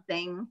for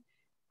something,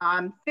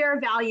 fair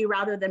value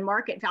rather than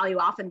market value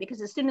often,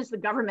 because as soon as the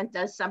government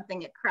does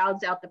something, it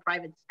crowds out the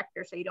private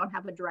sector, so you don't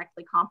have a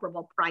directly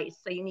comparable price.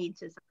 So you need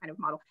to some kind of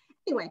model.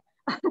 Anyway,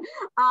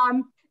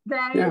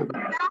 the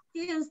fact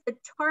is that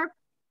TARP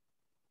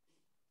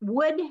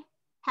would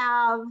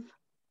have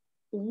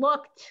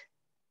looked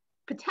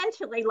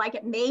potentially like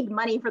it made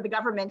money for the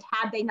government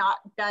had they not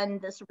done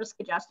this risk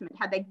adjustment,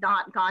 had they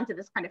not gone to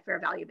this kind of fair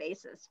value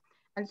basis.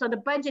 And so the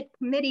budget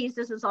committees,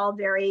 this is all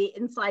very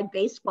inside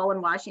baseball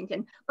in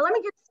Washington. But let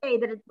me just say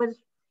that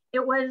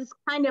it was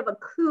kind of a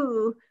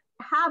coup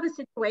to have a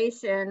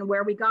situation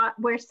where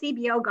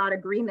CBO got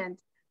agreement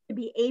to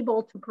be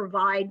able to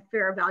provide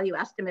fair value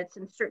estimates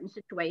in certain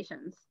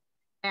situations.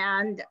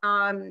 And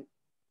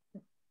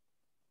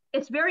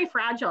it's very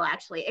fragile,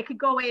 actually. It could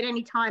go away at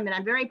any time. And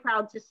I'm very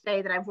proud to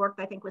say that I've worked,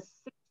 I think, with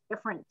 6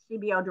 different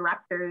CBO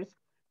directors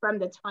from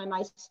the time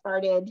I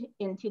started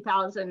in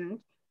 2000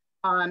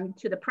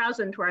 to the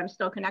present, where I'm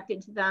still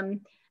connected to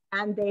them.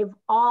 And they've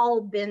all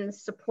been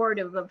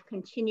supportive of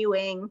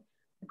continuing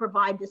to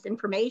provide this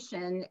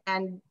information.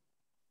 And,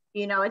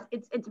 you know,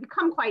 it's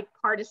become quite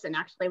partisan,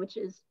 actually, which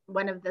is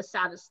one of the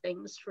saddest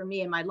things for me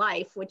in my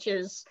life, which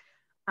is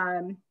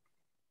the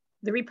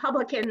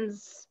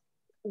Republicans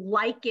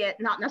like it,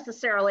 not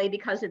necessarily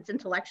because it's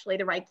intellectually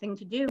the right thing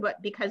to do, but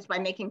because by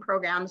making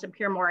programs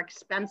appear more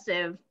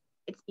expensive,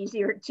 it's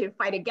easier to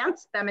fight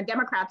against them. And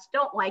Democrats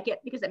don't like it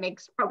because it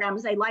makes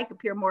programs they like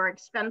appear more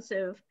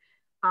expensive.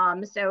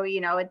 So, you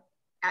know,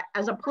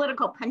 as a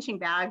political punching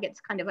bag,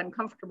 it's kind of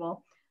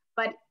uncomfortable.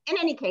 But in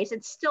any case,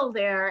 it's still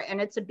there and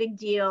it's a big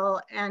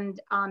deal. And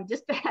I'm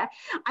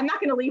not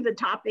going to leave the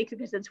topic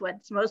because it's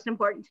what's most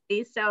important to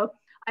me. So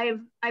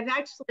I've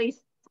actually,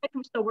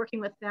 I'm still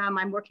working with them.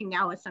 I'm working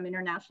now with some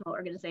international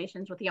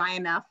organizations, with the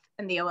IMF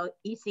and the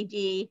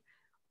OECD,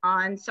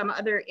 on some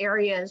other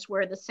areas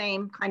where the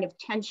same kind of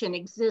tension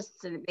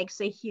exists, and it makes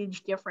a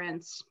huge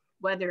difference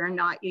whether or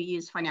not you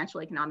use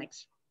financial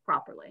economics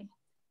properly.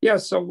 Yeah,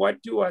 so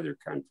what do other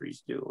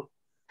countries do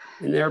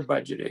in their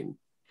budgeting?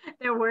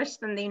 They're worse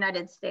than the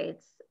United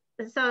States.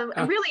 So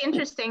a really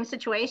interesting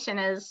situation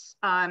is,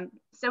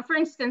 so for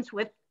instance,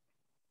 with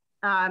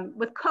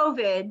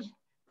COVID,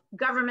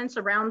 governments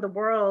around the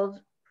world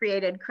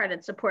created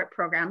credit support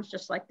programs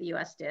just like the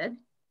US did.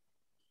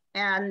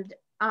 And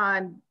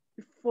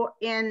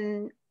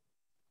in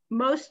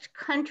most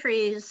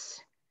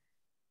countries,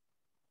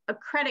 a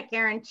credit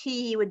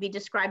guarantee would be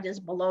described as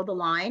below the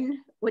line,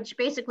 which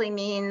basically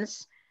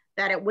means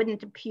that it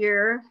wouldn't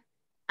appear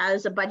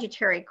as a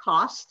budgetary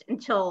cost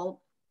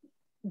until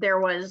there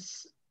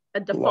was a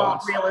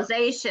default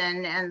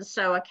realization, and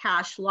so a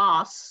cash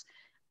loss.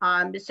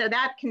 So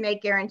that can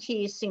make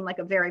guarantees seem like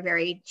a very,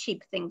 very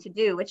cheap thing to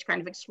do, which kind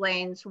of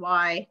explains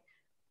why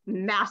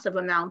massive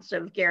amounts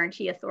of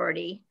guarantee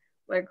authority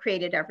were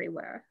created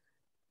everywhere.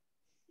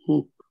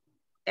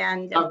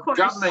 And of course,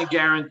 government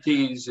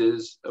guarantees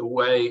is a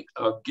way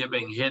of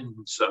giving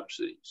hidden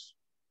subsidies.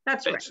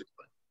 That's basically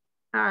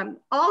right.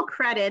 All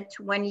credit,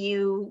 when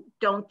you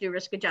don't do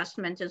risk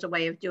adjustment, is a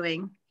way of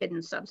doing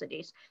hidden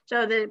subsidies.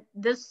 So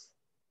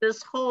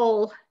this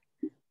whole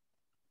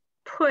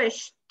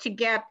push to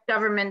get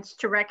governments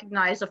to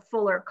recognize a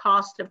fuller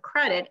cost of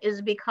credit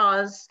is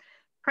because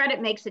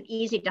credit makes it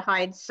easy to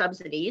hide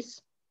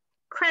subsidies.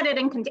 Credit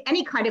and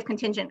any kind of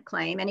contingent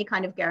claim, any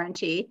kind of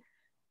guarantee,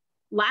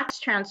 lacks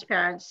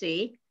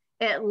transparency.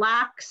 It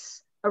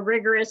lacks a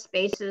rigorous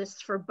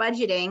basis for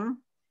budgeting.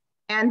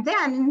 And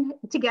then,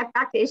 to get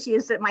back to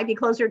issues that might be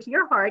closer to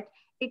your heart,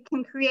 it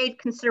can create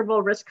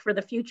considerable risk for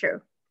the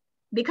future.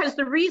 Because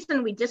the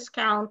reason we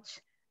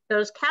discount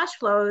those cash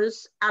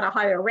flows at a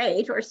higher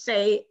rate, or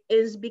say,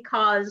 is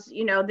because,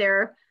 you know,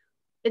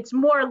 it's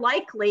more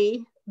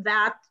likely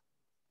that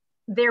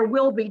there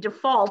will be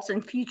defaults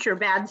in future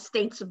bad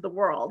states of the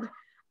world.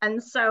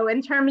 And so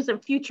in terms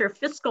of future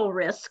fiscal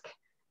risk,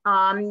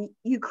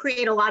 You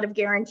create a lot of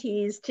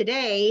guarantees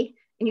today,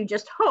 and you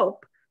just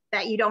hope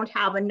that you don't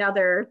have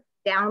another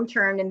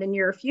downturn in the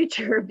near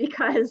future,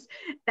 because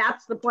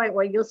that's the point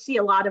where you'll see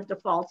a lot of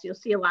defaults, you'll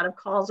see a lot of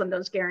calls on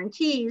those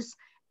guarantees,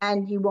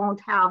 and you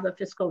won't have the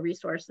fiscal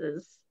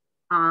resources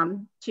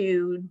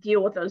to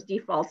deal with those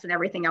defaults and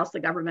everything else the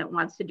government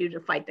wants to do to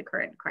fight the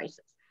current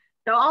crisis.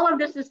 So all of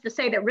this is to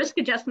say that risk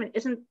adjustment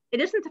isn't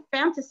a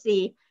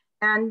fantasy,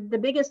 and the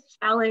biggest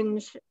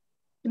challenge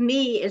to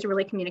me is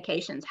really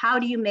communications. How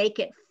do you make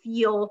it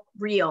feel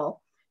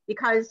real?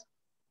 Because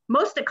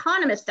most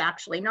economists,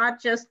 actually,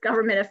 not just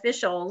government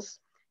officials,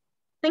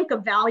 think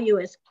of value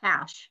as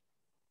cash.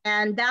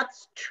 And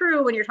that's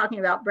true when you're talking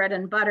about bread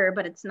and butter,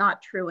 but it's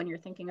not true when you're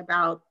thinking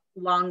about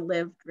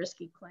long-lived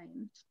risky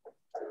claims.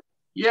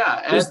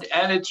 Yeah,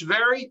 and it's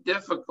very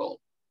difficult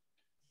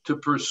to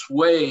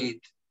persuade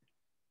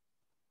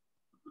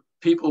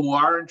people who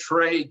aren't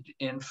trained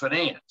in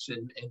finance,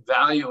 in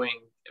valuing,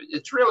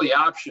 it's really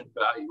option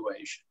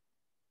valuation.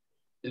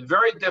 It's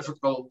very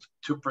difficult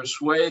to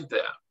persuade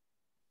them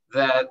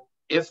that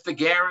if the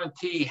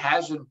guarantee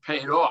hasn't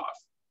paid off,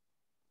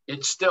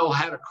 it still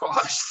had a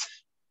cost.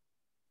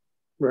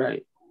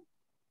 Right.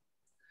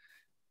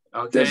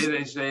 Okay,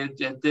 they say it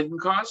didn't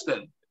cost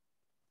anything.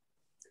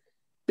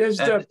 Does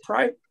the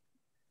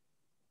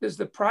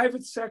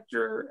private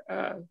sector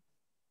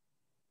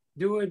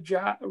do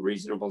a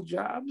reasonable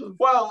job?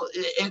 Well,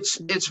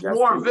 it's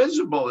more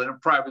visible in a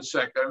private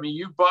sector. I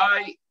mean,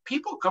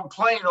 people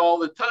complain all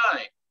the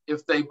time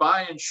if they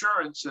buy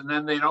insurance and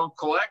then they don't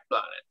collect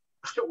on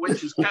it,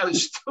 which is kind of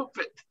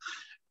stupid,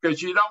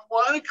 because you don't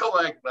want to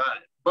collect on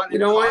it. But you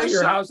don't want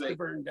your house to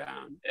burn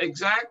down.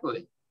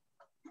 Exactly.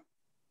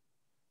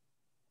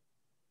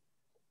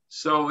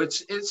 So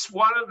it's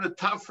one of the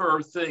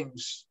tougher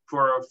things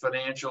for a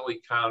financial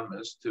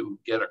economist to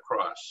get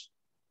across.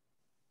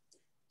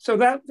 So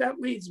that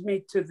leads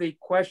me to the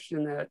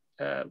question that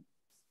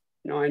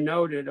I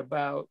noted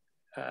about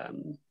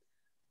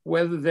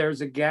whether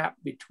there's a gap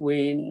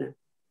between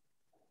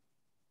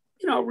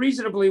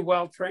reasonably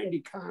well-trained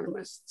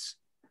economists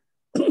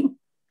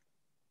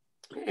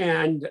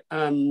and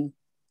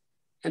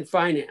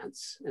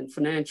finance and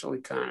financial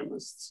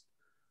economists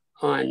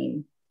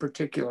on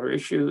particular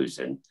issues,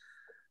 and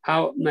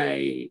how it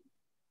may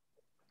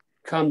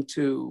come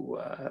to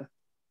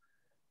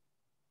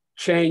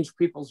change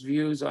people's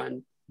views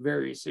on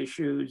various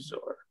issues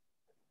or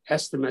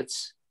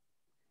estimates.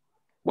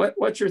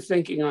 What's your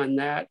thinking on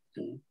that,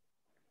 and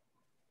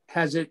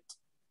has it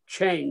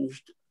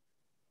changed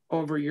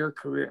over your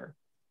career?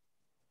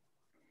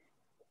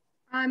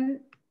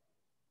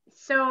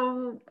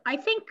 So I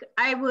think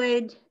I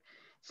would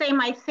say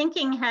my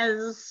thinking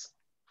has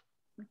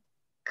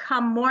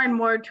come more and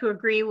more to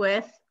agree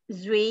with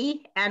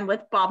Zui and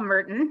with Bob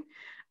Merton,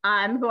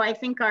 who I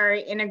think are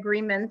in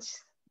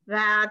agreement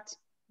that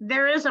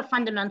there is a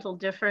fundamental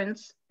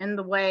difference in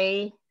the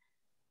way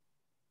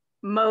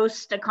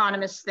most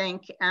economists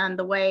think and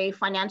the way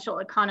financial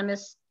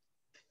economists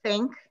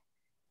think,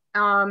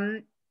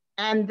 and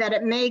that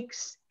it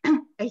makes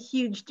a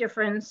huge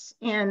difference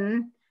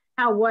in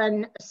how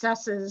one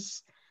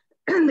assesses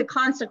the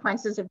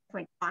consequences of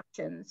different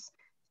actions.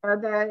 So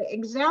the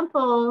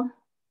example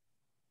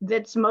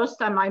that's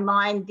most on my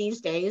mind these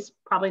days,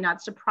 probably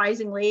not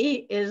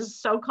surprisingly, is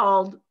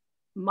so-called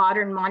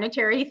modern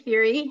monetary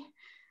theory,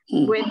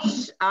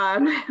 which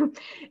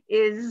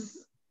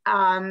is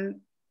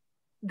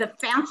the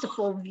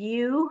fanciful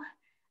view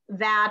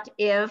that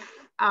if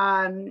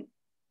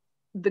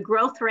the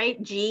growth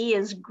rate G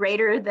is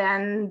greater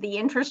than the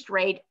interest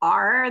rate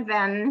R,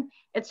 then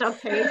it's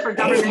okay for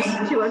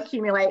governments to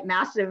accumulate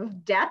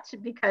massive debt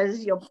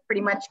because you'll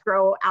pretty much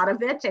grow out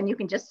of it and you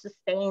can just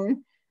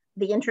sustain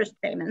the interest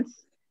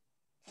payments.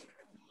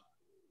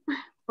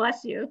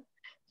 Bless you.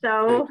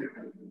 So,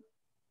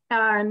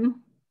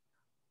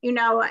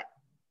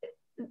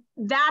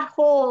 that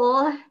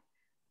whole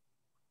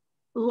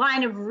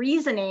line of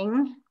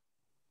reasoning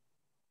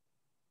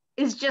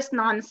is just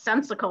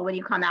nonsensical when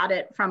you come at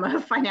it from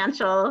a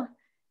financial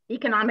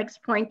economics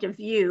point of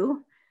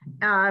view.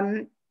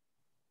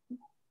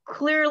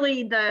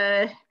 Clearly,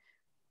 the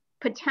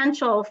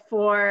potential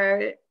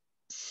for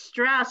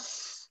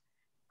stress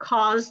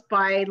caused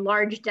by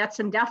large debts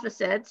and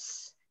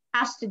deficits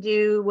has to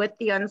do with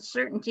the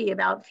uncertainty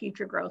about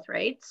future growth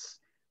rates,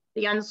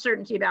 the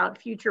uncertainty about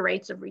future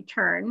rates of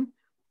return.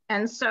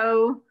 And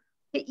so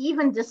to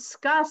even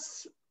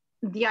discuss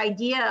the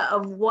idea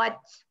of what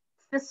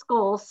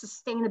fiscal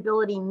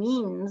sustainability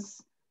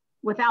means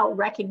without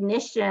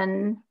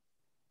recognition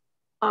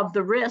of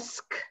the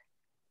risk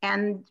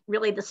and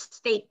really the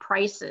state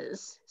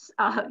prices,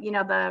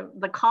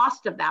 the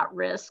cost of that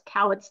risk,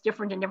 how it's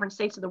different in different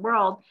states of the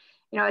world,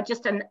 it's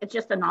just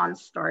a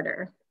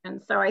non-starter.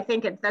 And so I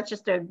think that's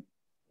just a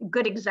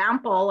good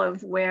example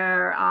of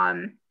where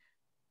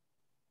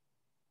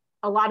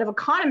a lot of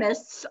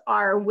economists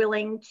are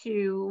willing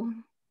to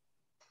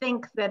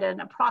think that an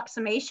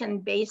approximation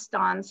based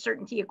on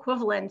certainty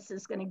equivalence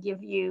is going to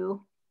give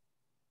you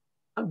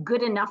a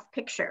good enough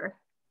picture,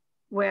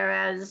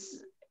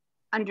 whereas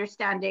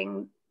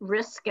understanding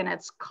risk and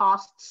its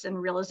costs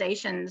and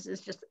realizations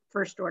is just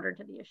first order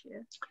to the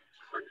issue.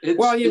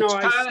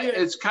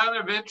 It's kind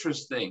of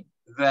interesting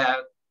that,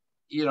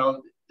 you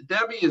know,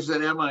 Debbie is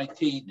at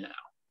MIT now,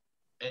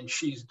 and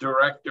she's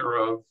director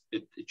of,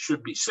 it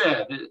should be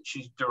said,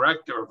 she's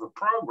director of a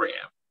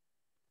program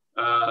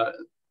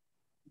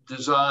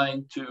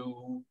designed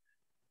to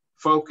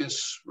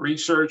focus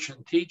research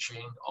and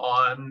teaching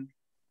on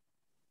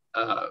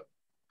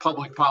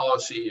public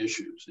policy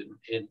issues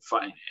in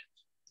finance.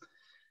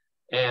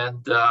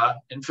 And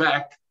in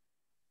fact,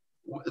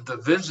 the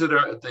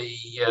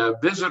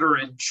visitor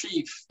in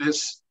chief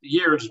this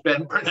year is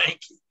Ben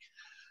Bernanke.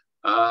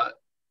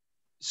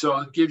 So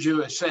it gives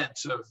you a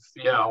sense of,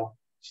 you know,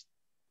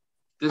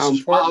 this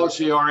is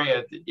policy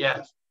oriented,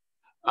 yes.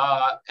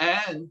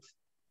 And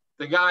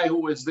the guy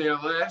who was there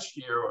last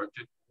year, or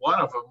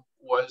one of them,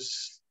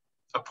 was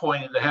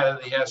appointed the head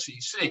of the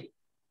SEC.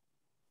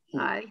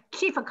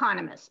 Chief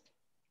economist.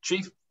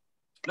 He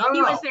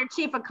was their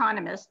chief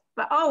economist,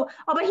 but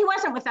but he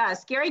wasn't with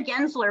us. Gary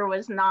Gensler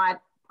was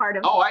not part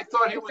of. Oh, I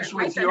thought he was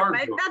with your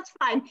group. That's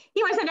fine.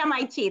 He was at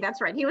MIT.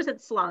 That's right. He was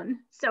at Sloan,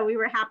 so we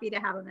were happy to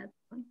have him at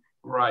Sloan.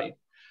 Right,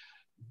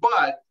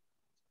 but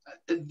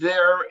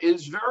there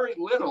is very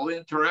little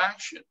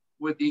interaction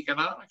with the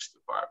economics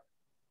department.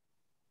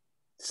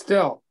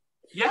 Still.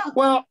 Yeah.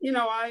 Well, you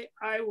know,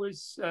 I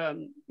was,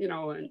 you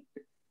know, in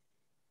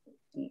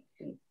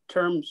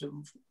terms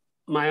of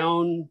my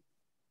own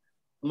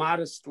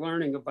modest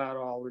learning about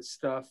all this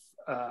stuff,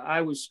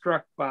 I was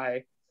struck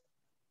by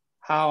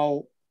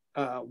how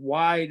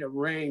wide a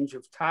range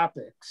of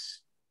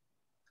topics,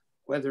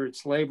 whether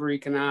it's labor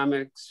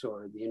economics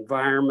or the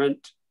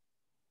environment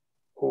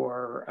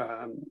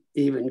or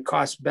even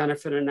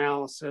cost-benefit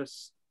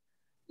analysis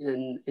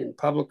in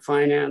public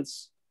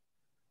finance,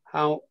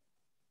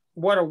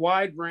 what a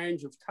wide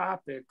range of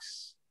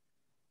topics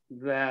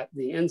that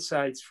the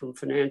insights from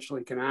financial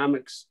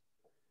economics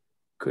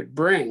could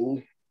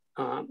bring,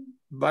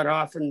 but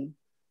often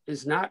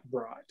is not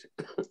brought.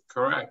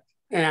 Correct.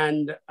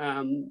 And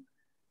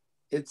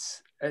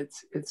it's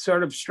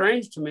sort of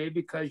strange to me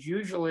because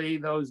usually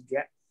those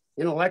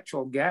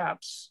intellectual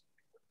gaps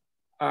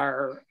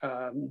are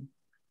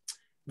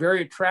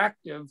very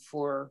attractive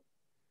for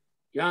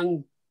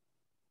young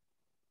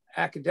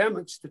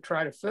academics to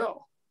try to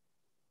fill.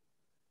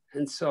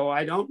 And so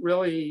I don't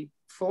really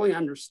fully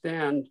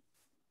understand.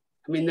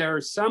 I mean, there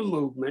is some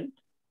movement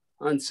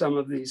on some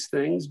of these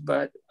things,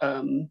 but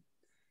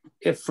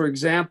if, for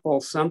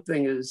example,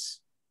 something is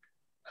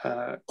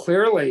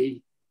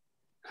clearly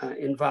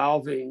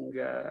involving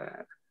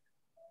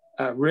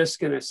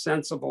risk in a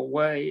sensible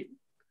way,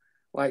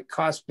 like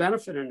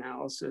cost-benefit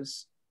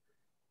analysis,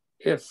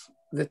 if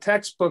the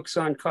textbooks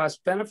on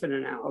cost-benefit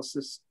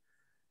analysis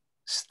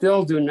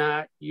still do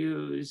not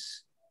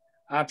use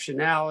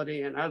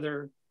optionality and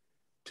other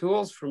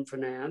tools from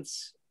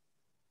finance,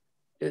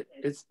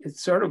 it's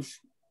sort of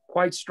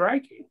quite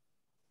striking.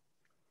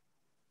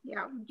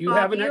 Yeah. You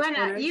have an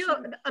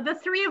explanation? The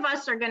three of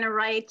us are going to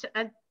write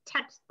a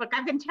textbook.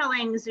 I've been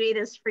telling Zvi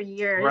this for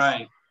years.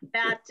 Right.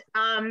 That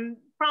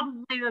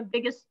probably the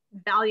biggest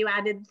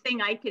value-added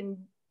thing I can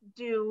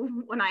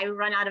do when I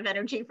run out of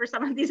energy for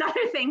some of these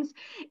other things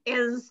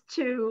is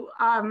to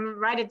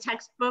write a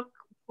textbook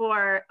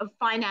of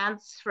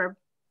finance for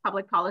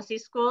public policy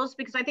schools,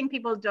 because I think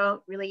people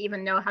don't really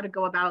even know how to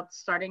go about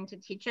starting to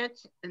teach it,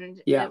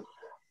 and yeah,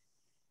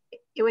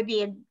 it would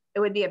be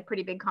a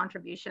pretty big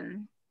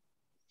contribution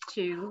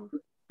to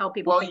help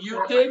people. Well,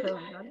 you did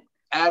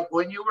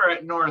when you were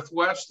at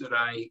Northwestern.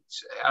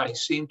 I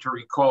seem to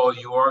recall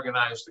you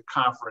organized a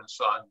conference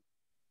on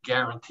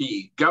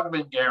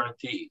government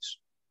guarantees,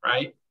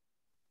 right?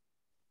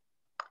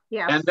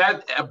 Yeah. And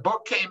a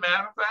book came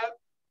out of that.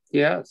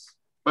 Yes.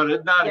 But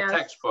it's not a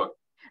textbook.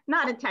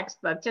 Not a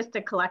textbook, just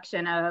a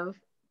collection of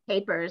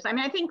papers. I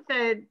mean, I think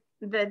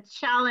the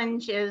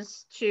challenge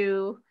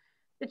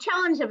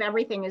of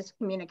everything is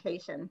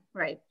communication,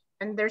 right?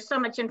 And there's so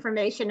much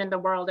information in the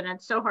world, and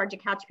it's so hard to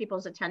catch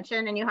people's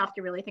attention, and you have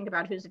to really think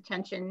about whose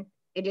attention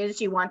it is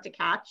you want to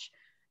catch.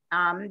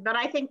 But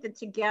I think that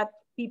to get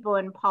people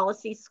in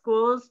policy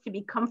schools to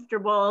be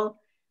comfortable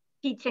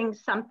teaching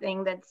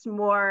something that's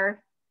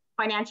more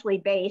financially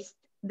based,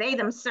 they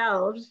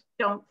themselves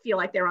don't feel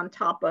like they're on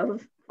top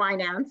of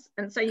finance.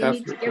 And so you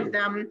need to give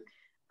them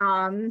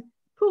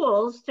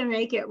tools to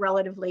make it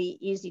relatively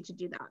easy to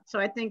do that. So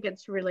I think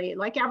it's really,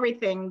 like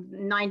everything,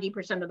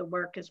 90% of the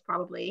work is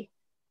probably,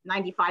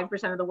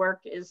 95% of the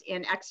work is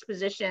in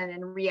exposition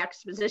and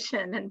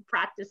re-exposition and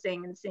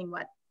practicing and seeing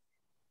what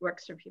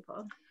works for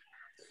people.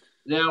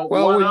 Now,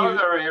 one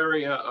other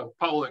area of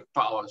public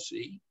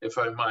policy, if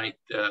I might,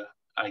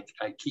 I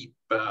keep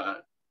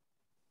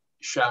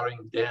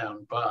shouting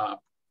down Bob.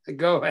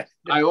 Go ahead.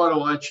 I ought to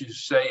let you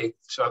say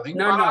something.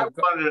 No,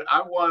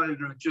 I wanted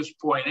to just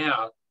point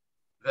out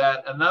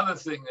that another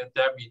thing that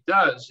Debbie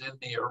does in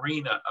the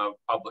arena of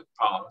public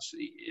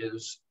policy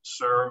is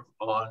serve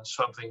on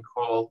something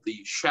called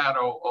the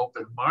Shadow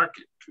Open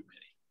Market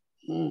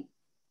Committee.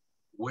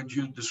 Would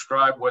you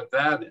describe what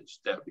that is,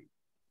 Debbie?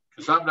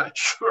 because I'm not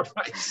sure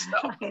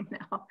myself. I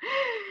know.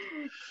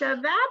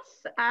 So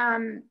that's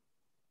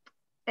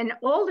an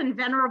old and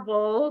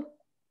venerable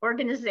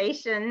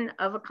organization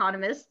of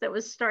economists that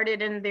was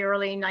started in the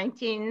early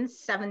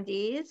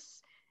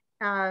 1970s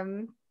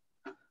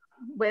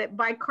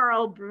by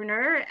Carl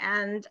Brunner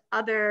and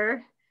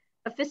other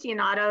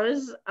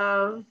aficionados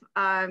of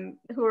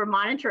who are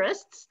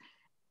monetarists.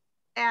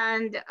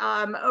 And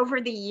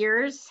over the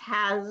years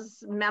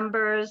has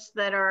members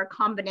that are a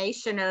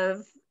combination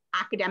of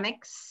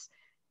academics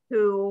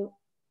who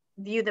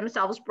view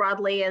themselves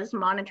broadly as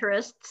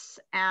monetarists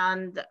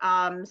and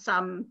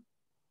some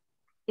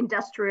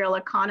industrial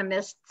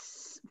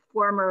economists,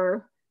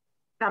 former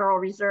Federal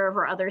Reserve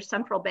or other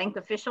central bank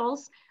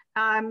officials.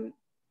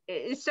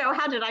 So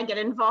how did I get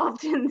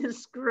involved in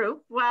this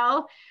group?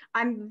 Well,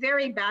 I'm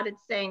very bad at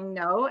saying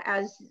no,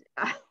 as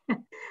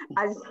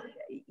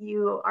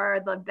you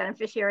are the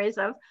beneficiaries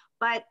of.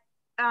 But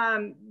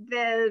so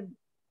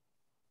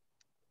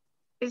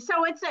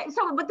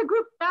what the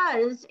group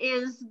does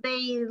is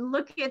they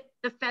look at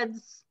the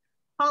Fed's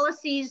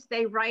policies,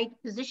 they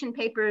write position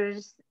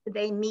papers,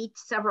 they meet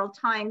several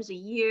times a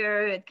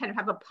year, kind of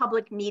have a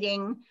public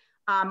meeting.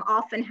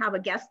 Often have a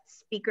guest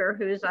speaker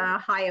who's a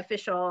high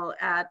official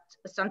at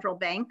a central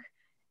bank.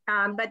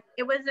 But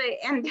it was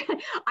and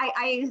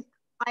I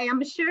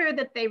am sure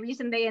that the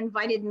reason they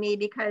invited me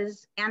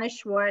because Anna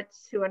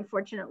Schwartz, who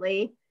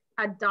unfortunately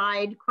had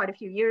died quite a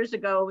few years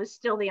ago, was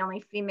still the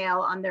only female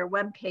on their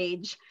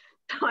webpage.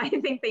 So I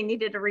think they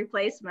needed a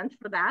replacement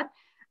for that.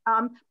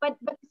 But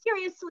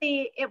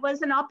seriously, it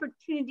was an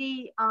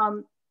opportunity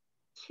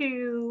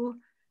to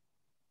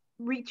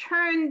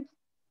return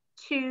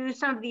to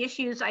some of the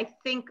issues I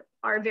think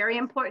are very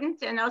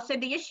important. And I'll say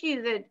the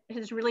issue that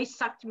has really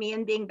sucked me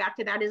in being back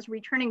to that is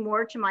returning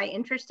more to my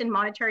interest in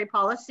monetary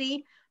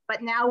policy,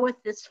 but now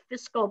with this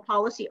fiscal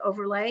policy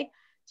overlay.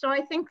 So I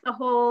think the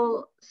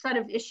whole set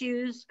of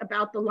issues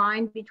about the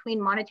line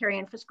between monetary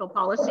and fiscal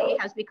policy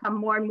has become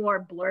more and more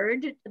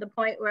blurred to the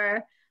point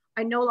where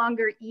I no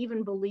longer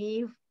even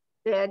believe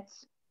that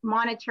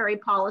monetary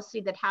policy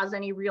that has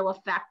any real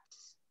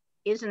effects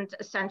isn't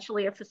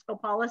essentially a fiscal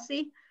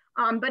policy.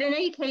 But in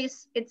any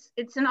case,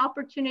 it's an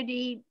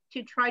opportunity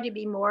to try to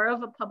be more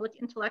of a public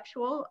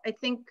intellectual. I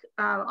think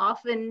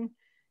often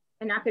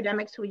in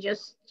academics, we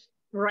just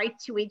write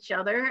to each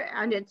other,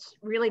 and it's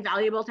really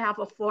valuable to have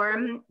a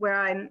forum where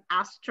I'm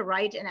asked to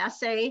write an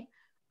essay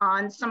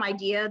on some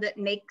idea that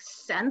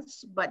makes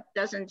sense, but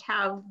doesn't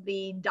have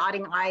the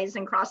dotting I's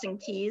and crossing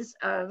T's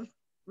of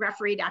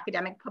refereed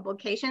academic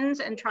publications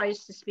and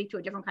tries to speak to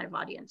a different kind of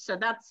audience. So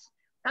that's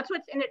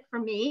what's in it for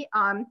me.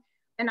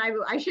 And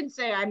I should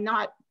say I'm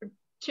not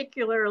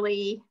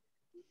particularly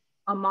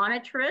a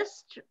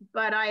monetarist,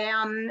 but I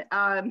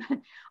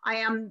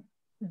am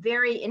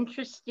very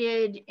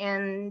interested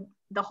in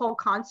the whole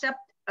concept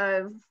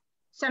of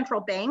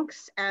central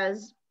banks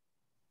as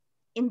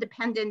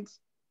independent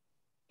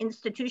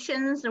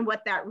institutions and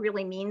what that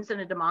really means in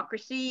a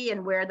democracy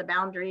and where the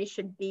boundaries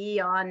should be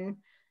on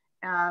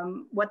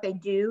what they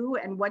do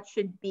and what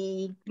should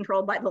be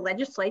controlled by the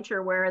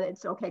legislature, where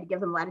it's okay to give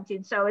them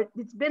latitude. So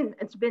it's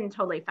been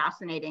totally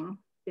fascinating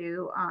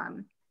to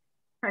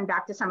turn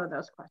back to some of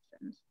those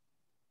questions.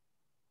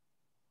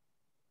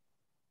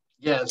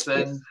 Yes,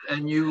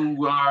 and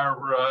you are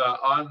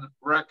on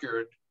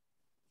record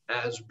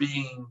as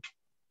being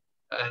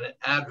an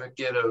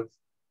advocate of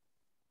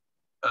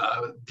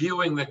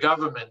viewing the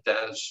government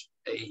as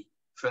a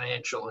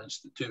financial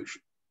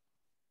institution.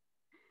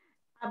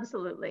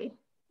 Absolutely.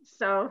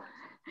 So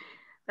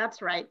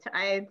that's right.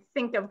 I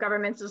think of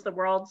governments as the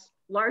world's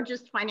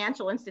largest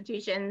financial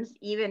institutions,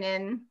 even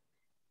in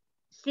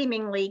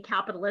seemingly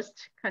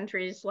capitalist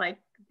countries like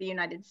the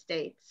United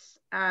States.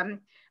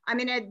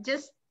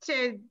 Just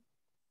to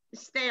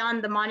stay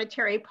on the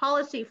monetary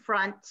policy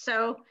front,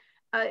 so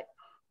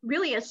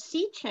really a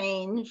sea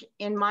change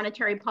in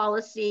monetary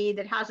policy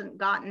that hasn't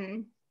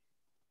gotten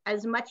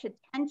as much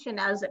attention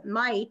as it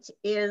might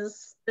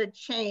is the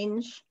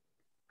change,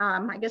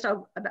 I guess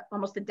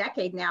almost a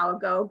decade now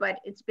ago, but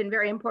it's been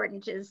very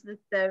important, is that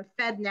the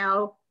Fed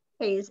now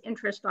pays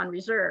interest on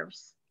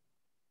reserves.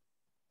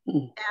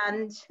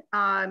 And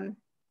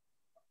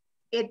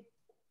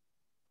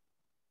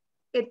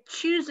it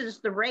chooses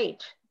the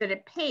rate that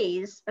it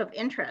pays of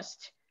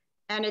interest,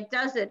 and it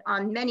does it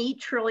on many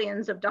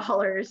trillions of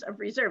dollars of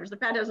reserves. The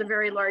Fed has a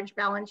very large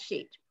balance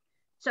sheet.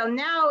 So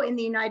now in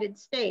the United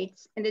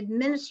States, an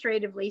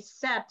administratively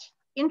set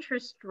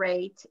interest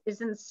rate is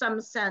in some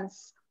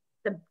sense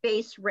the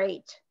base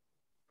rate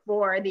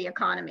for the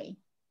economy.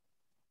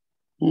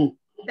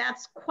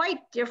 That's quite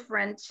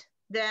different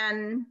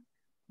than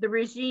the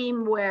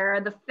regime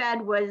where the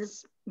Fed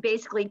was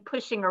basically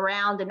pushing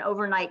around an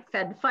overnight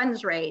Fed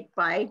funds rate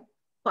by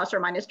plus or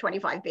minus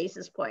 25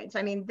 basis points.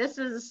 I mean, this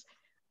is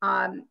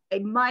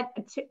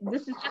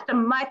just a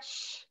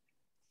much,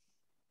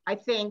 I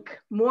think,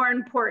 more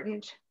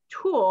important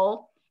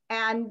tool,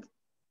 and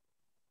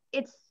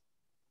it's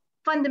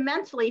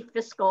fundamentally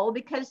fiscal,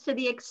 because to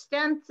the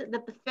extent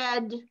that the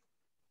Fed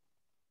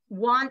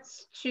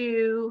wants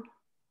to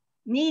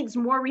needs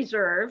more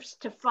reserves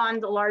to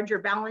fund a larger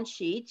balance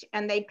sheet,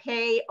 and they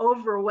pay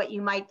over what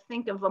you might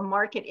think of a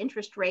market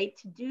interest rate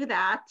to do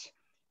that.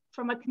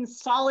 From a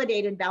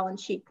consolidated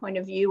balance sheet point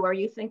of view, where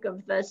you think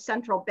of the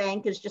central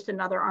bank as just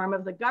another arm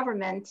of the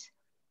government,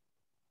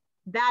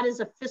 that is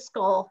a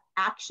fiscal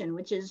action,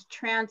 which is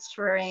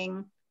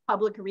transferring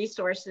public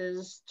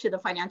resources to the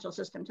financial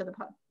system,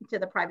 to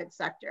the private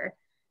sector.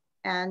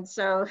 And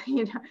so,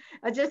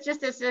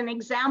 just as an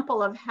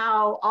example of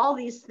how all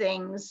these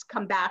things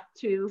come back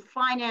to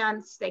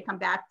finance, they come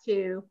back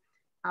to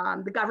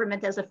the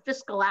government as a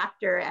fiscal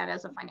actor and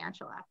as a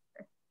financial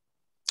actor.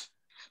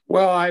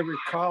 Well, I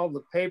recall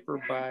the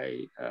paper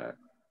by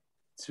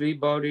Tzvi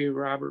Bodie,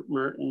 Robert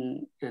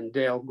Merton, and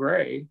Dale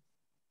Gray,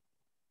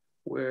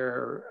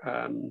 where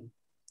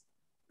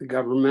the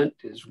government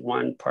is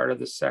one part of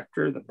the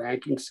sector, the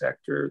banking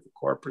sector, the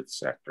corporate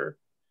sector,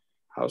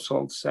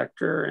 household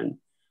sector, and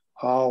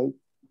all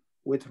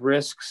with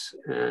risks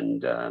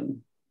and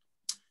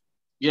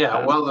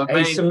yeah, well, the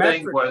main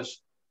thing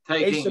was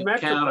taking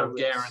account of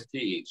risks.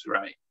 Guarantees,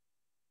 right?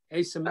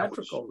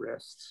 Asymmetrical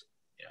risks.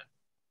 Yeah.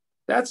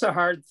 That's a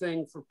hard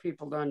thing for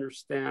people to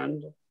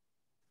understand,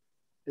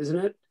 isn't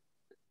it?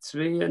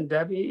 Tzvi and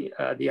Debbie,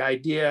 the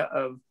idea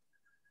of,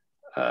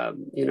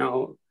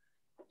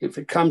 if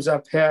it comes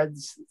up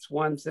heads, it's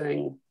one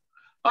thing.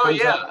 Oh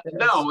yeah,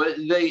 no,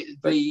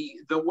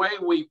 the way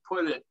we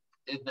put it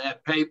in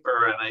that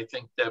paper, and I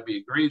think Debbie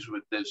agrees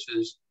with this,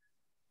 is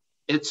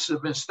it's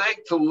a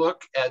mistake to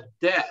look at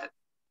debt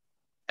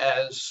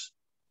as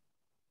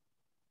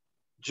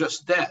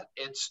just debt.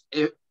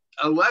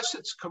 Unless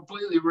it's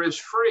completely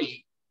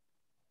risk-free,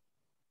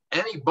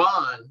 any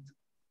bond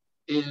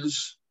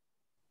is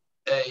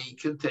a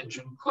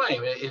contingent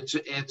claim.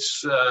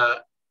 It's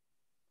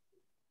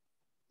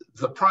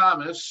the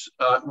promise,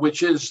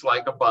 which is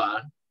like a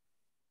bond,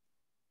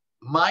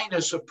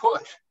 minus a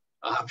put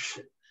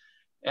option.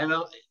 And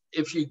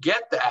if you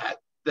get that,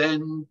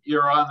 then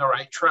you're on the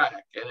right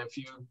track. And if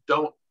you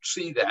don't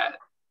see that,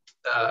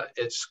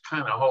 it's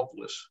kind of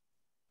hopeless,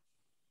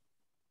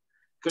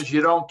 because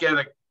you don't get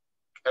a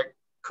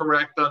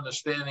correct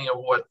understanding of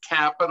what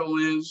capital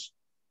is,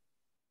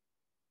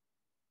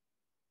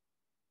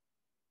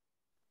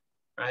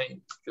 right?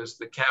 Because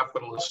the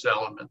capitalist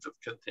element of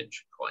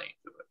contingent claim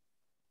to it.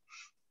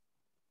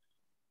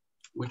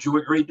 Would you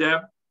agree,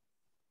 Deb?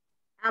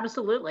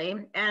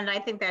 Absolutely, and I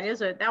think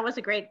that was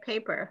a great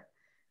paper.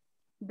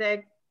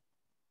 But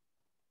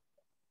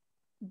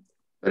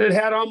it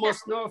had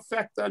almost no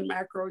effect on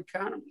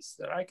macroeconomists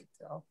that I could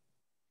tell.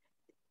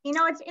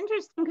 It's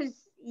interesting because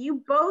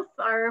you both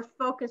are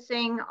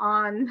focusing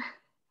on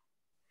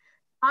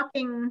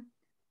talking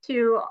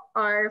to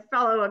our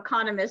fellow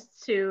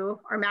economists who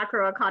are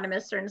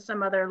macroeconomists or in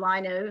some other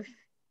line of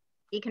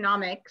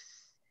economics.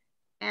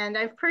 And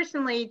I've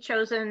personally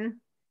chosen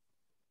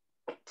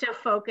to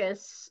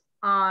focus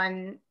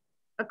on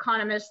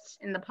economists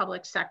in the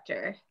public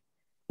sector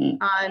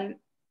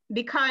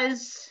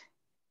because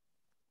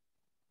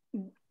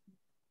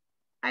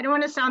I don't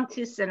want to sound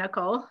too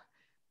cynical,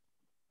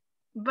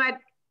 but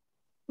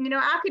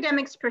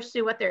academics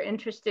pursue what they're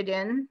interested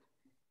in,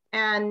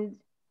 and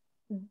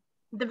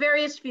the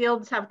various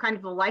fields have kind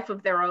of a life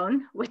of their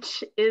own,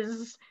 which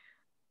is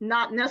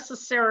not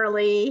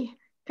necessarily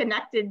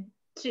connected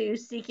to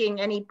seeking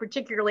any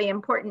particularly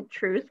important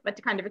truth, but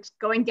to kind of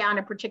going down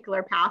a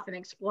particular path and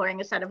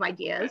exploring a set of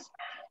ideas.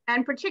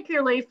 And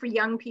particularly for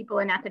young people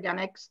in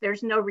academics,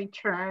 there's no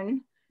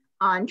return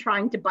on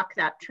trying to buck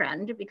that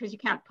trend because you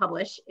can't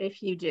publish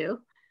if you do.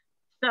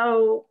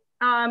 So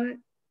I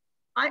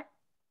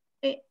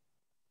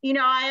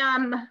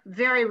am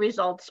very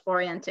results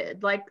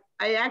oriented. Like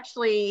I'm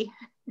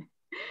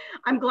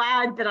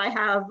glad that I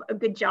have a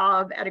good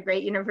job at a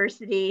great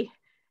university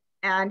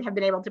and have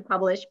been able to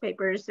publish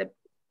papers that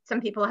some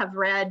people have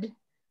read,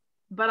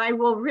 but I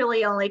will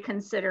really only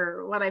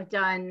consider what I've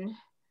done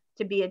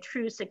to be a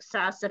true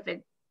success if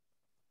it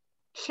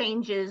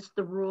changes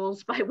the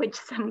rules by which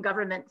some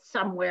government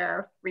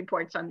somewhere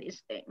reports on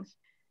these things.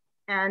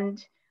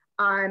 And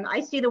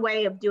I see the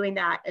way of doing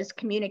that as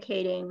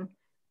communicating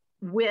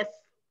with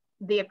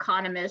the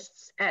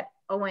economists at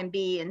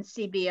OMB and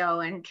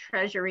CBO and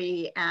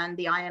Treasury and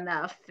the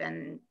IMF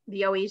and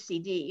the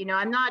OECD.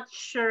 I'm not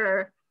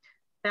sure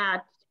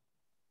that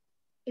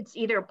it's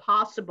either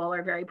possible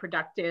or very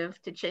productive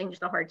to change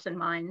the hearts and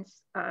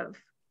minds of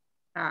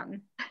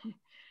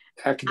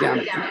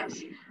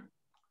academics.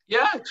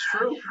 Yeah, it's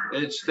true.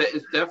 It's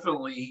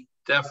definitely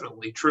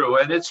true.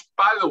 And it's,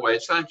 by the way,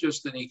 it's not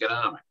just in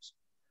economics.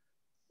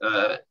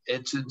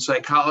 It's in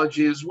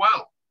psychology as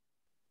well.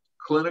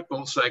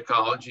 Clinical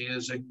psychology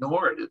is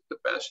ignored at the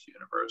best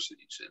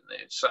universities in the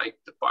psych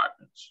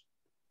departments.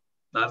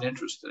 Not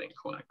interested in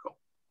clinical.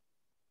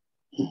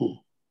 Mm-hmm.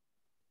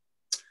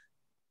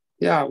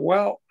 Yeah,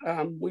 well,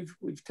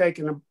 we've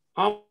taken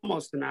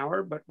almost an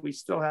hour, but we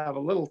still have a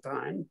little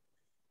time.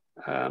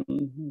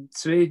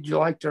 Tzvi, would you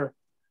like to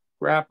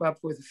wrap up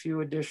with a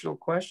few additional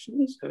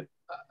questions? The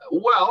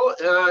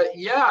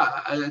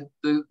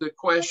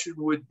question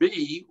would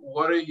be,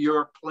 what are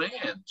your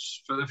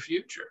plans for the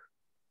future?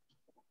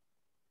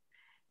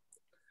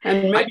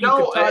 And maybe I know,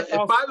 you could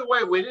talk by the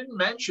way, we didn't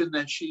mention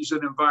that she's an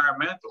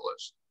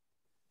environmentalist.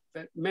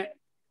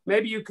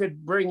 Maybe you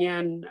could bring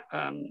in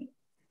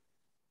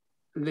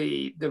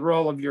the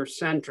role of your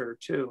center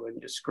too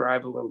and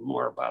describe a little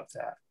more about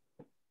that.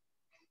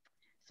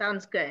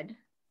 Sounds good.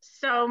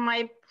 So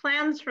my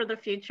plans for the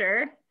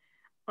future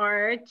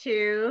are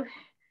to,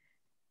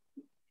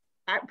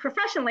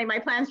 professionally, my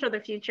plans for the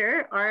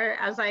future are,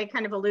 as I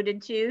kind of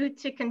alluded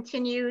to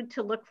continue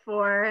to look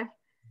for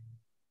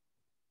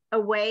a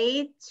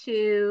way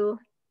to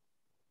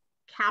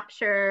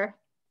capture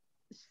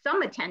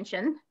some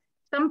attention,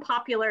 some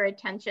popular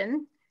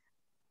attention,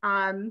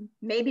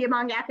 maybe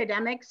among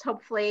academics,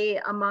 hopefully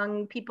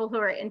among people who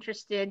are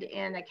interested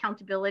in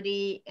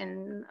accountability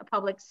in a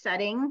public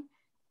setting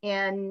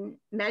and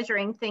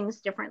measuring things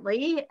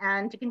differently,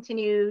 and to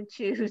continue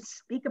to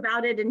speak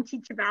about it and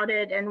teach about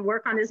it and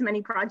work on as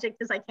many projects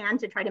as I can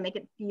to try to make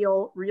it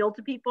feel real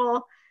to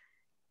people.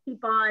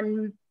 Keep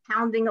on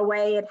pounding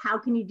away at how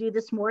can you do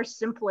this more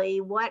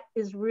simply? What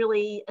is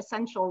really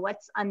essential?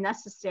 What's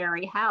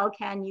unnecessary? How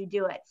can you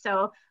do it?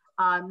 So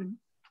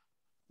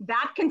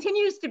that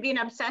continues to be an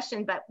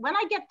obsession, but when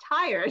I get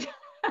tired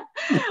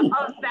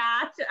of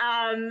that,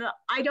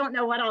 I don't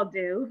know what I'll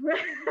do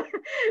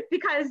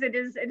because it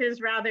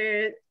is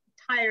rather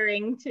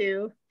tiring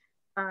to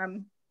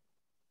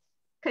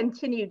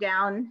continue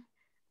down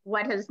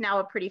what is now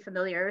a pretty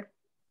familiar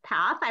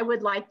path. I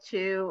would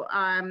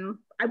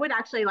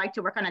actually like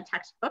to work on a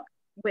textbook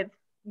with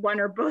one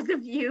or both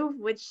of you,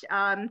 which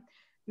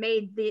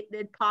made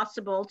it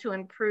possible to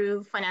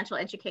improve financial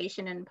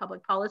education in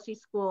public policy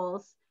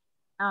schools.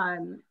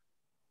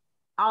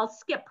 I'll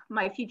skip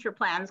my future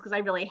plans because I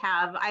really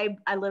have,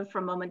 I live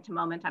from moment to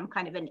moment. I'm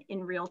kind of an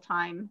in real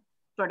time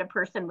sort of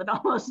person with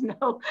almost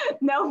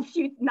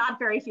not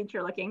very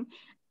future looking.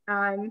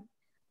 I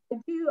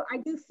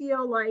do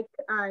feel like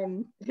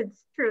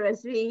it's true,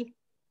 as we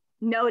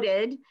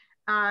noted,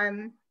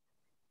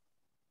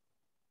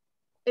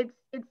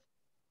 it's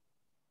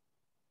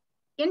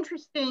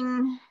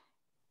interesting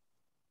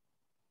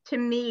to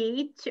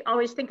me to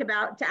always think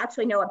about, to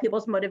actually know what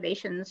people's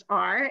motivations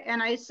are.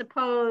 And I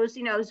suppose,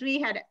 as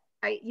we had,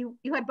 you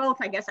had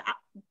both, I guess,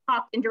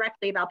 talked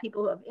indirectly about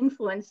people who have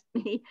influenced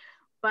me,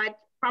 but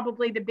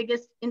probably the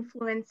biggest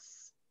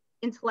influence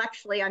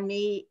intellectually on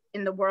me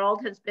in the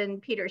world has been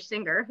Peter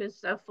Singer,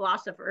 who's a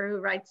philosopher who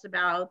writes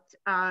about,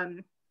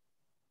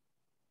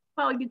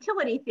 well,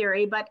 utility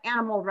theory, but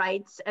animal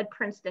rights at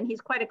Princeton. He's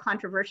quite a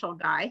controversial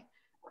guy,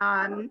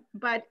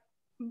 but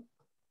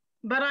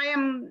I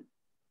am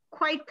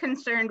quite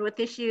concerned with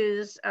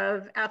issues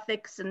of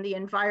ethics and the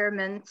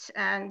environment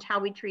and how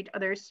we treat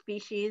other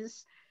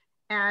species.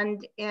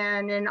 And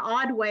in an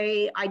odd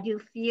way, I do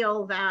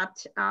feel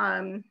that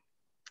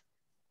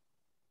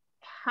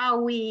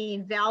how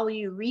we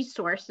value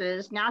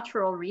resources,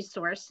 natural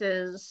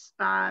resources,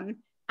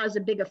 has a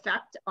big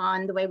effect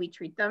on the way we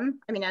treat them.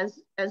 I mean,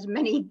 as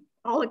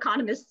all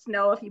economists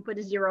know, if you put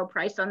a zero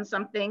price on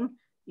something,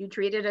 you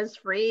treat it as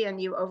free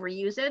and you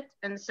overuse it.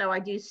 And so I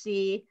do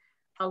see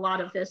a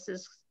lot of this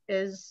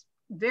is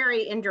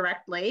very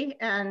indirectly,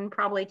 and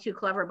probably too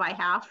clever by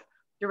half,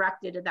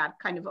 directed at that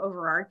kind of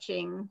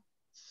overarching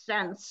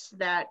sense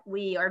that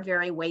we are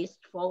very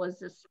wasteful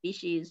as a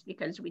species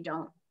because we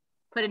don't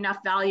put enough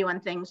value on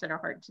things that are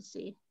hard to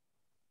see.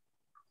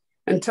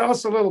 And tell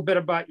us a little bit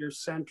about your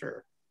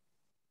center.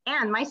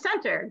 And my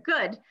center,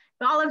 good.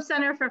 Golub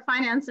Center for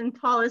Finance and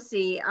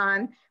Policy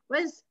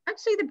was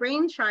actually the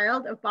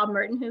brainchild of Bob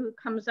Merton, who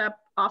comes up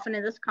often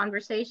in this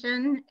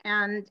conversation,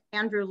 and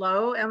Andrew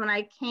Lowe. And when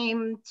I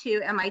came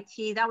to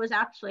MIT, that was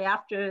actually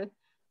after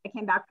I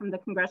came back from the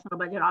Congressional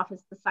Budget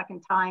Office the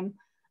second time.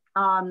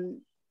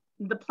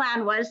 The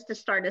plan was to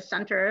start a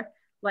center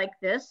like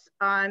this.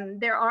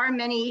 There are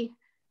many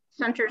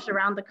centers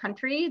around the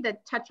country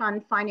that touch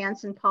on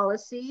finance and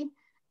policy.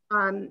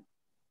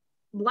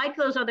 Like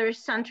those other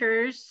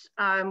centers,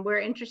 we're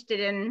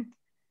interested in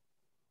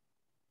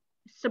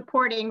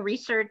supporting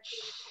research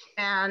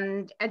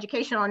and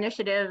educational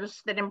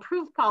initiatives that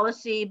improve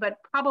policy, but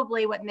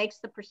probably what makes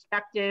the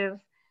perspective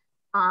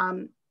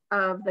of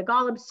the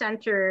Golub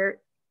Center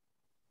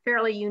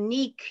fairly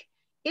unique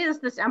is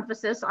this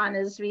emphasis on,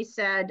 as we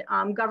said,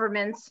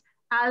 governments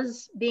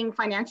as being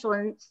financial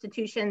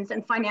institutions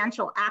and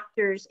financial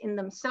actors in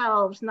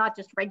themselves, not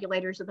just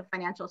regulators of the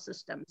financial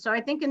system. So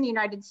I think in the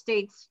United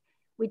States,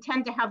 we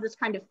tend to have this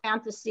kind of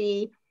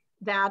fantasy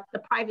that the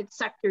private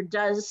sector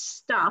does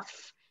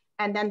stuff,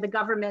 and then the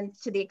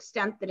government, to the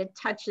extent that it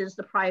touches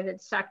the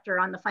private sector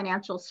on the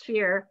financial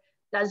sphere,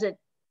 does it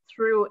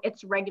through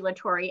its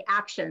regulatory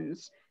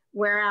actions.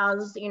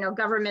 Whereas,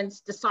 governments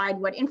decide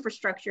what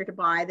infrastructure to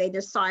buy. They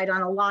decide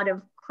on a lot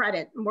of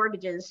credit,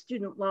 mortgages,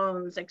 student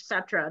loans, et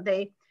cetera.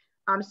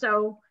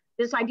 So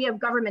this idea of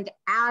government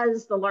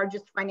as the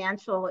largest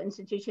financial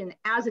institution,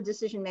 as a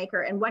decision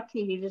maker, and what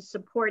can you do to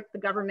support the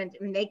government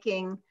in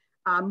making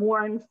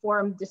more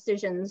informed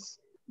decisions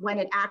when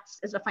it acts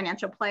as a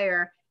financial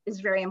player is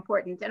very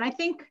important. And I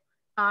think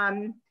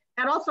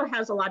that also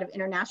has a lot of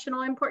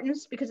international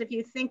importance, because if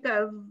you think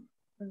of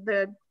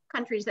the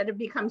countries that have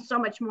become so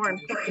much more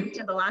important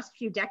in the last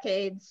few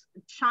decades.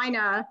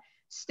 China,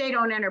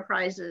 state-owned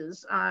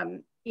enterprises.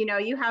 You know,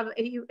 you have,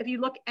 if you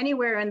look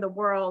anywhere in the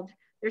world,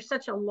 there's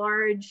such a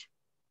large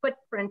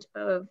footprint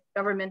of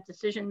government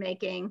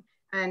decision-making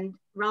and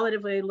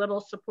relatively little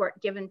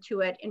support given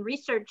to it in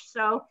research.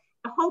 So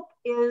the hope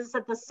is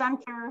that the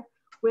center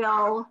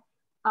will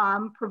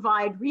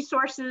provide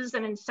resources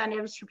and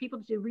incentives for people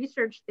to do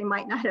research they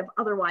might not have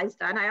otherwise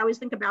done. I always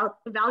think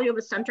about the value of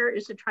a center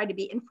is to try to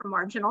be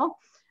inframarginal.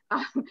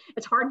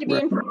 It's hard to be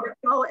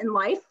inframarginal in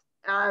life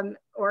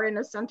or in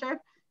a center.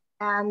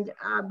 And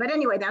but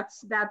anyway,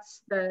 that's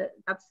the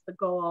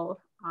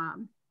goal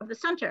of the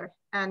center.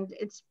 And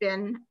it's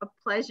been a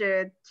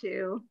pleasure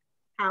to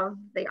have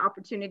the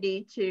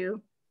opportunity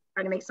to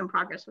try to make some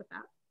progress with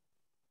that.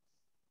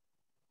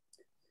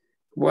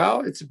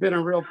 Well, it's been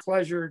a real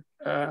pleasure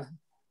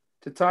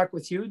to talk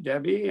with you,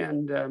 Debbie,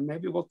 and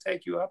maybe we'll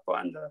take you up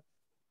on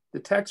the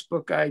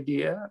textbook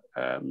idea.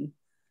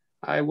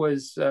 I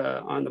was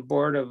on the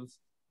board of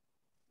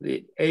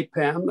the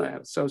APEM, the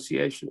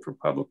Association for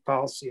Public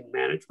Policy and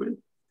Management.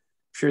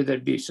 I'm sure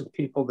there'd be some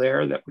people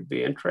there that would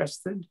be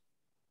interested.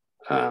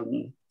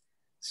 Well,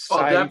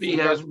 Debbie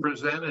has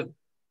presented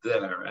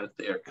there at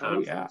their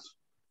conference. Oh, yeah.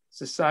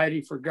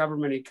 Society for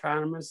Government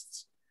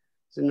Economists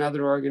is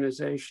another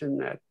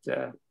organization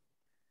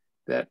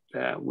that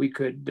we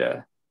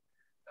could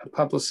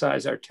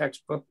publicize our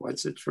textbook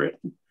once it's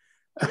written.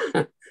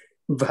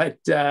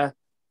 But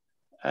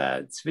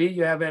Zvi,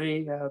 you have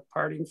any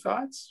parting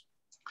thoughts?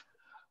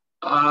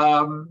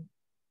 Not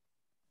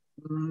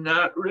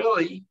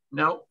really,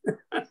 no.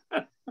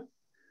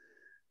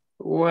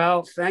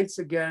 Well, thanks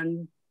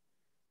again,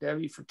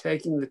 Debbie, for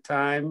taking the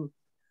time.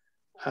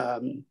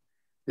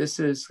 This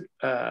is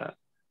a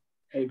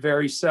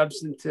very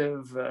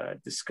substantive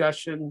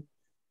discussion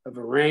of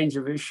a range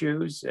of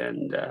issues,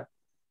 and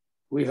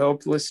we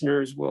hope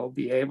listeners will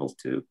be able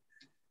to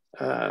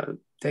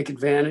take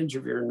advantage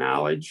of your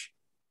knowledge.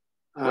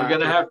 We're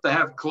going to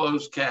have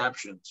closed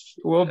captions.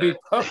 We'll be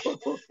posting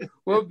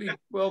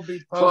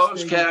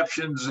closed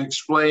captions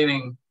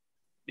explaining,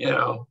 you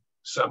know,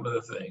 some of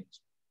the things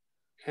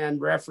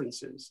and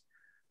references.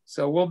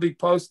 So we'll be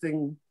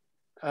posting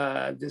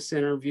this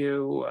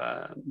interview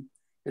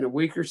in a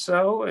week or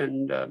so,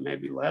 and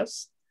maybe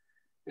less,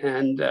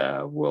 and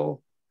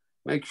we'll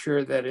make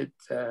sure that it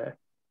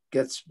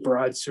gets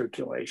broad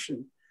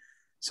circulation.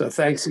 So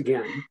thanks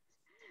again.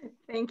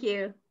 Thank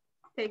you.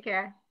 Take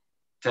care.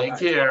 Take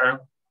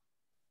care.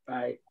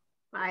 Bye.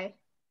 Bye.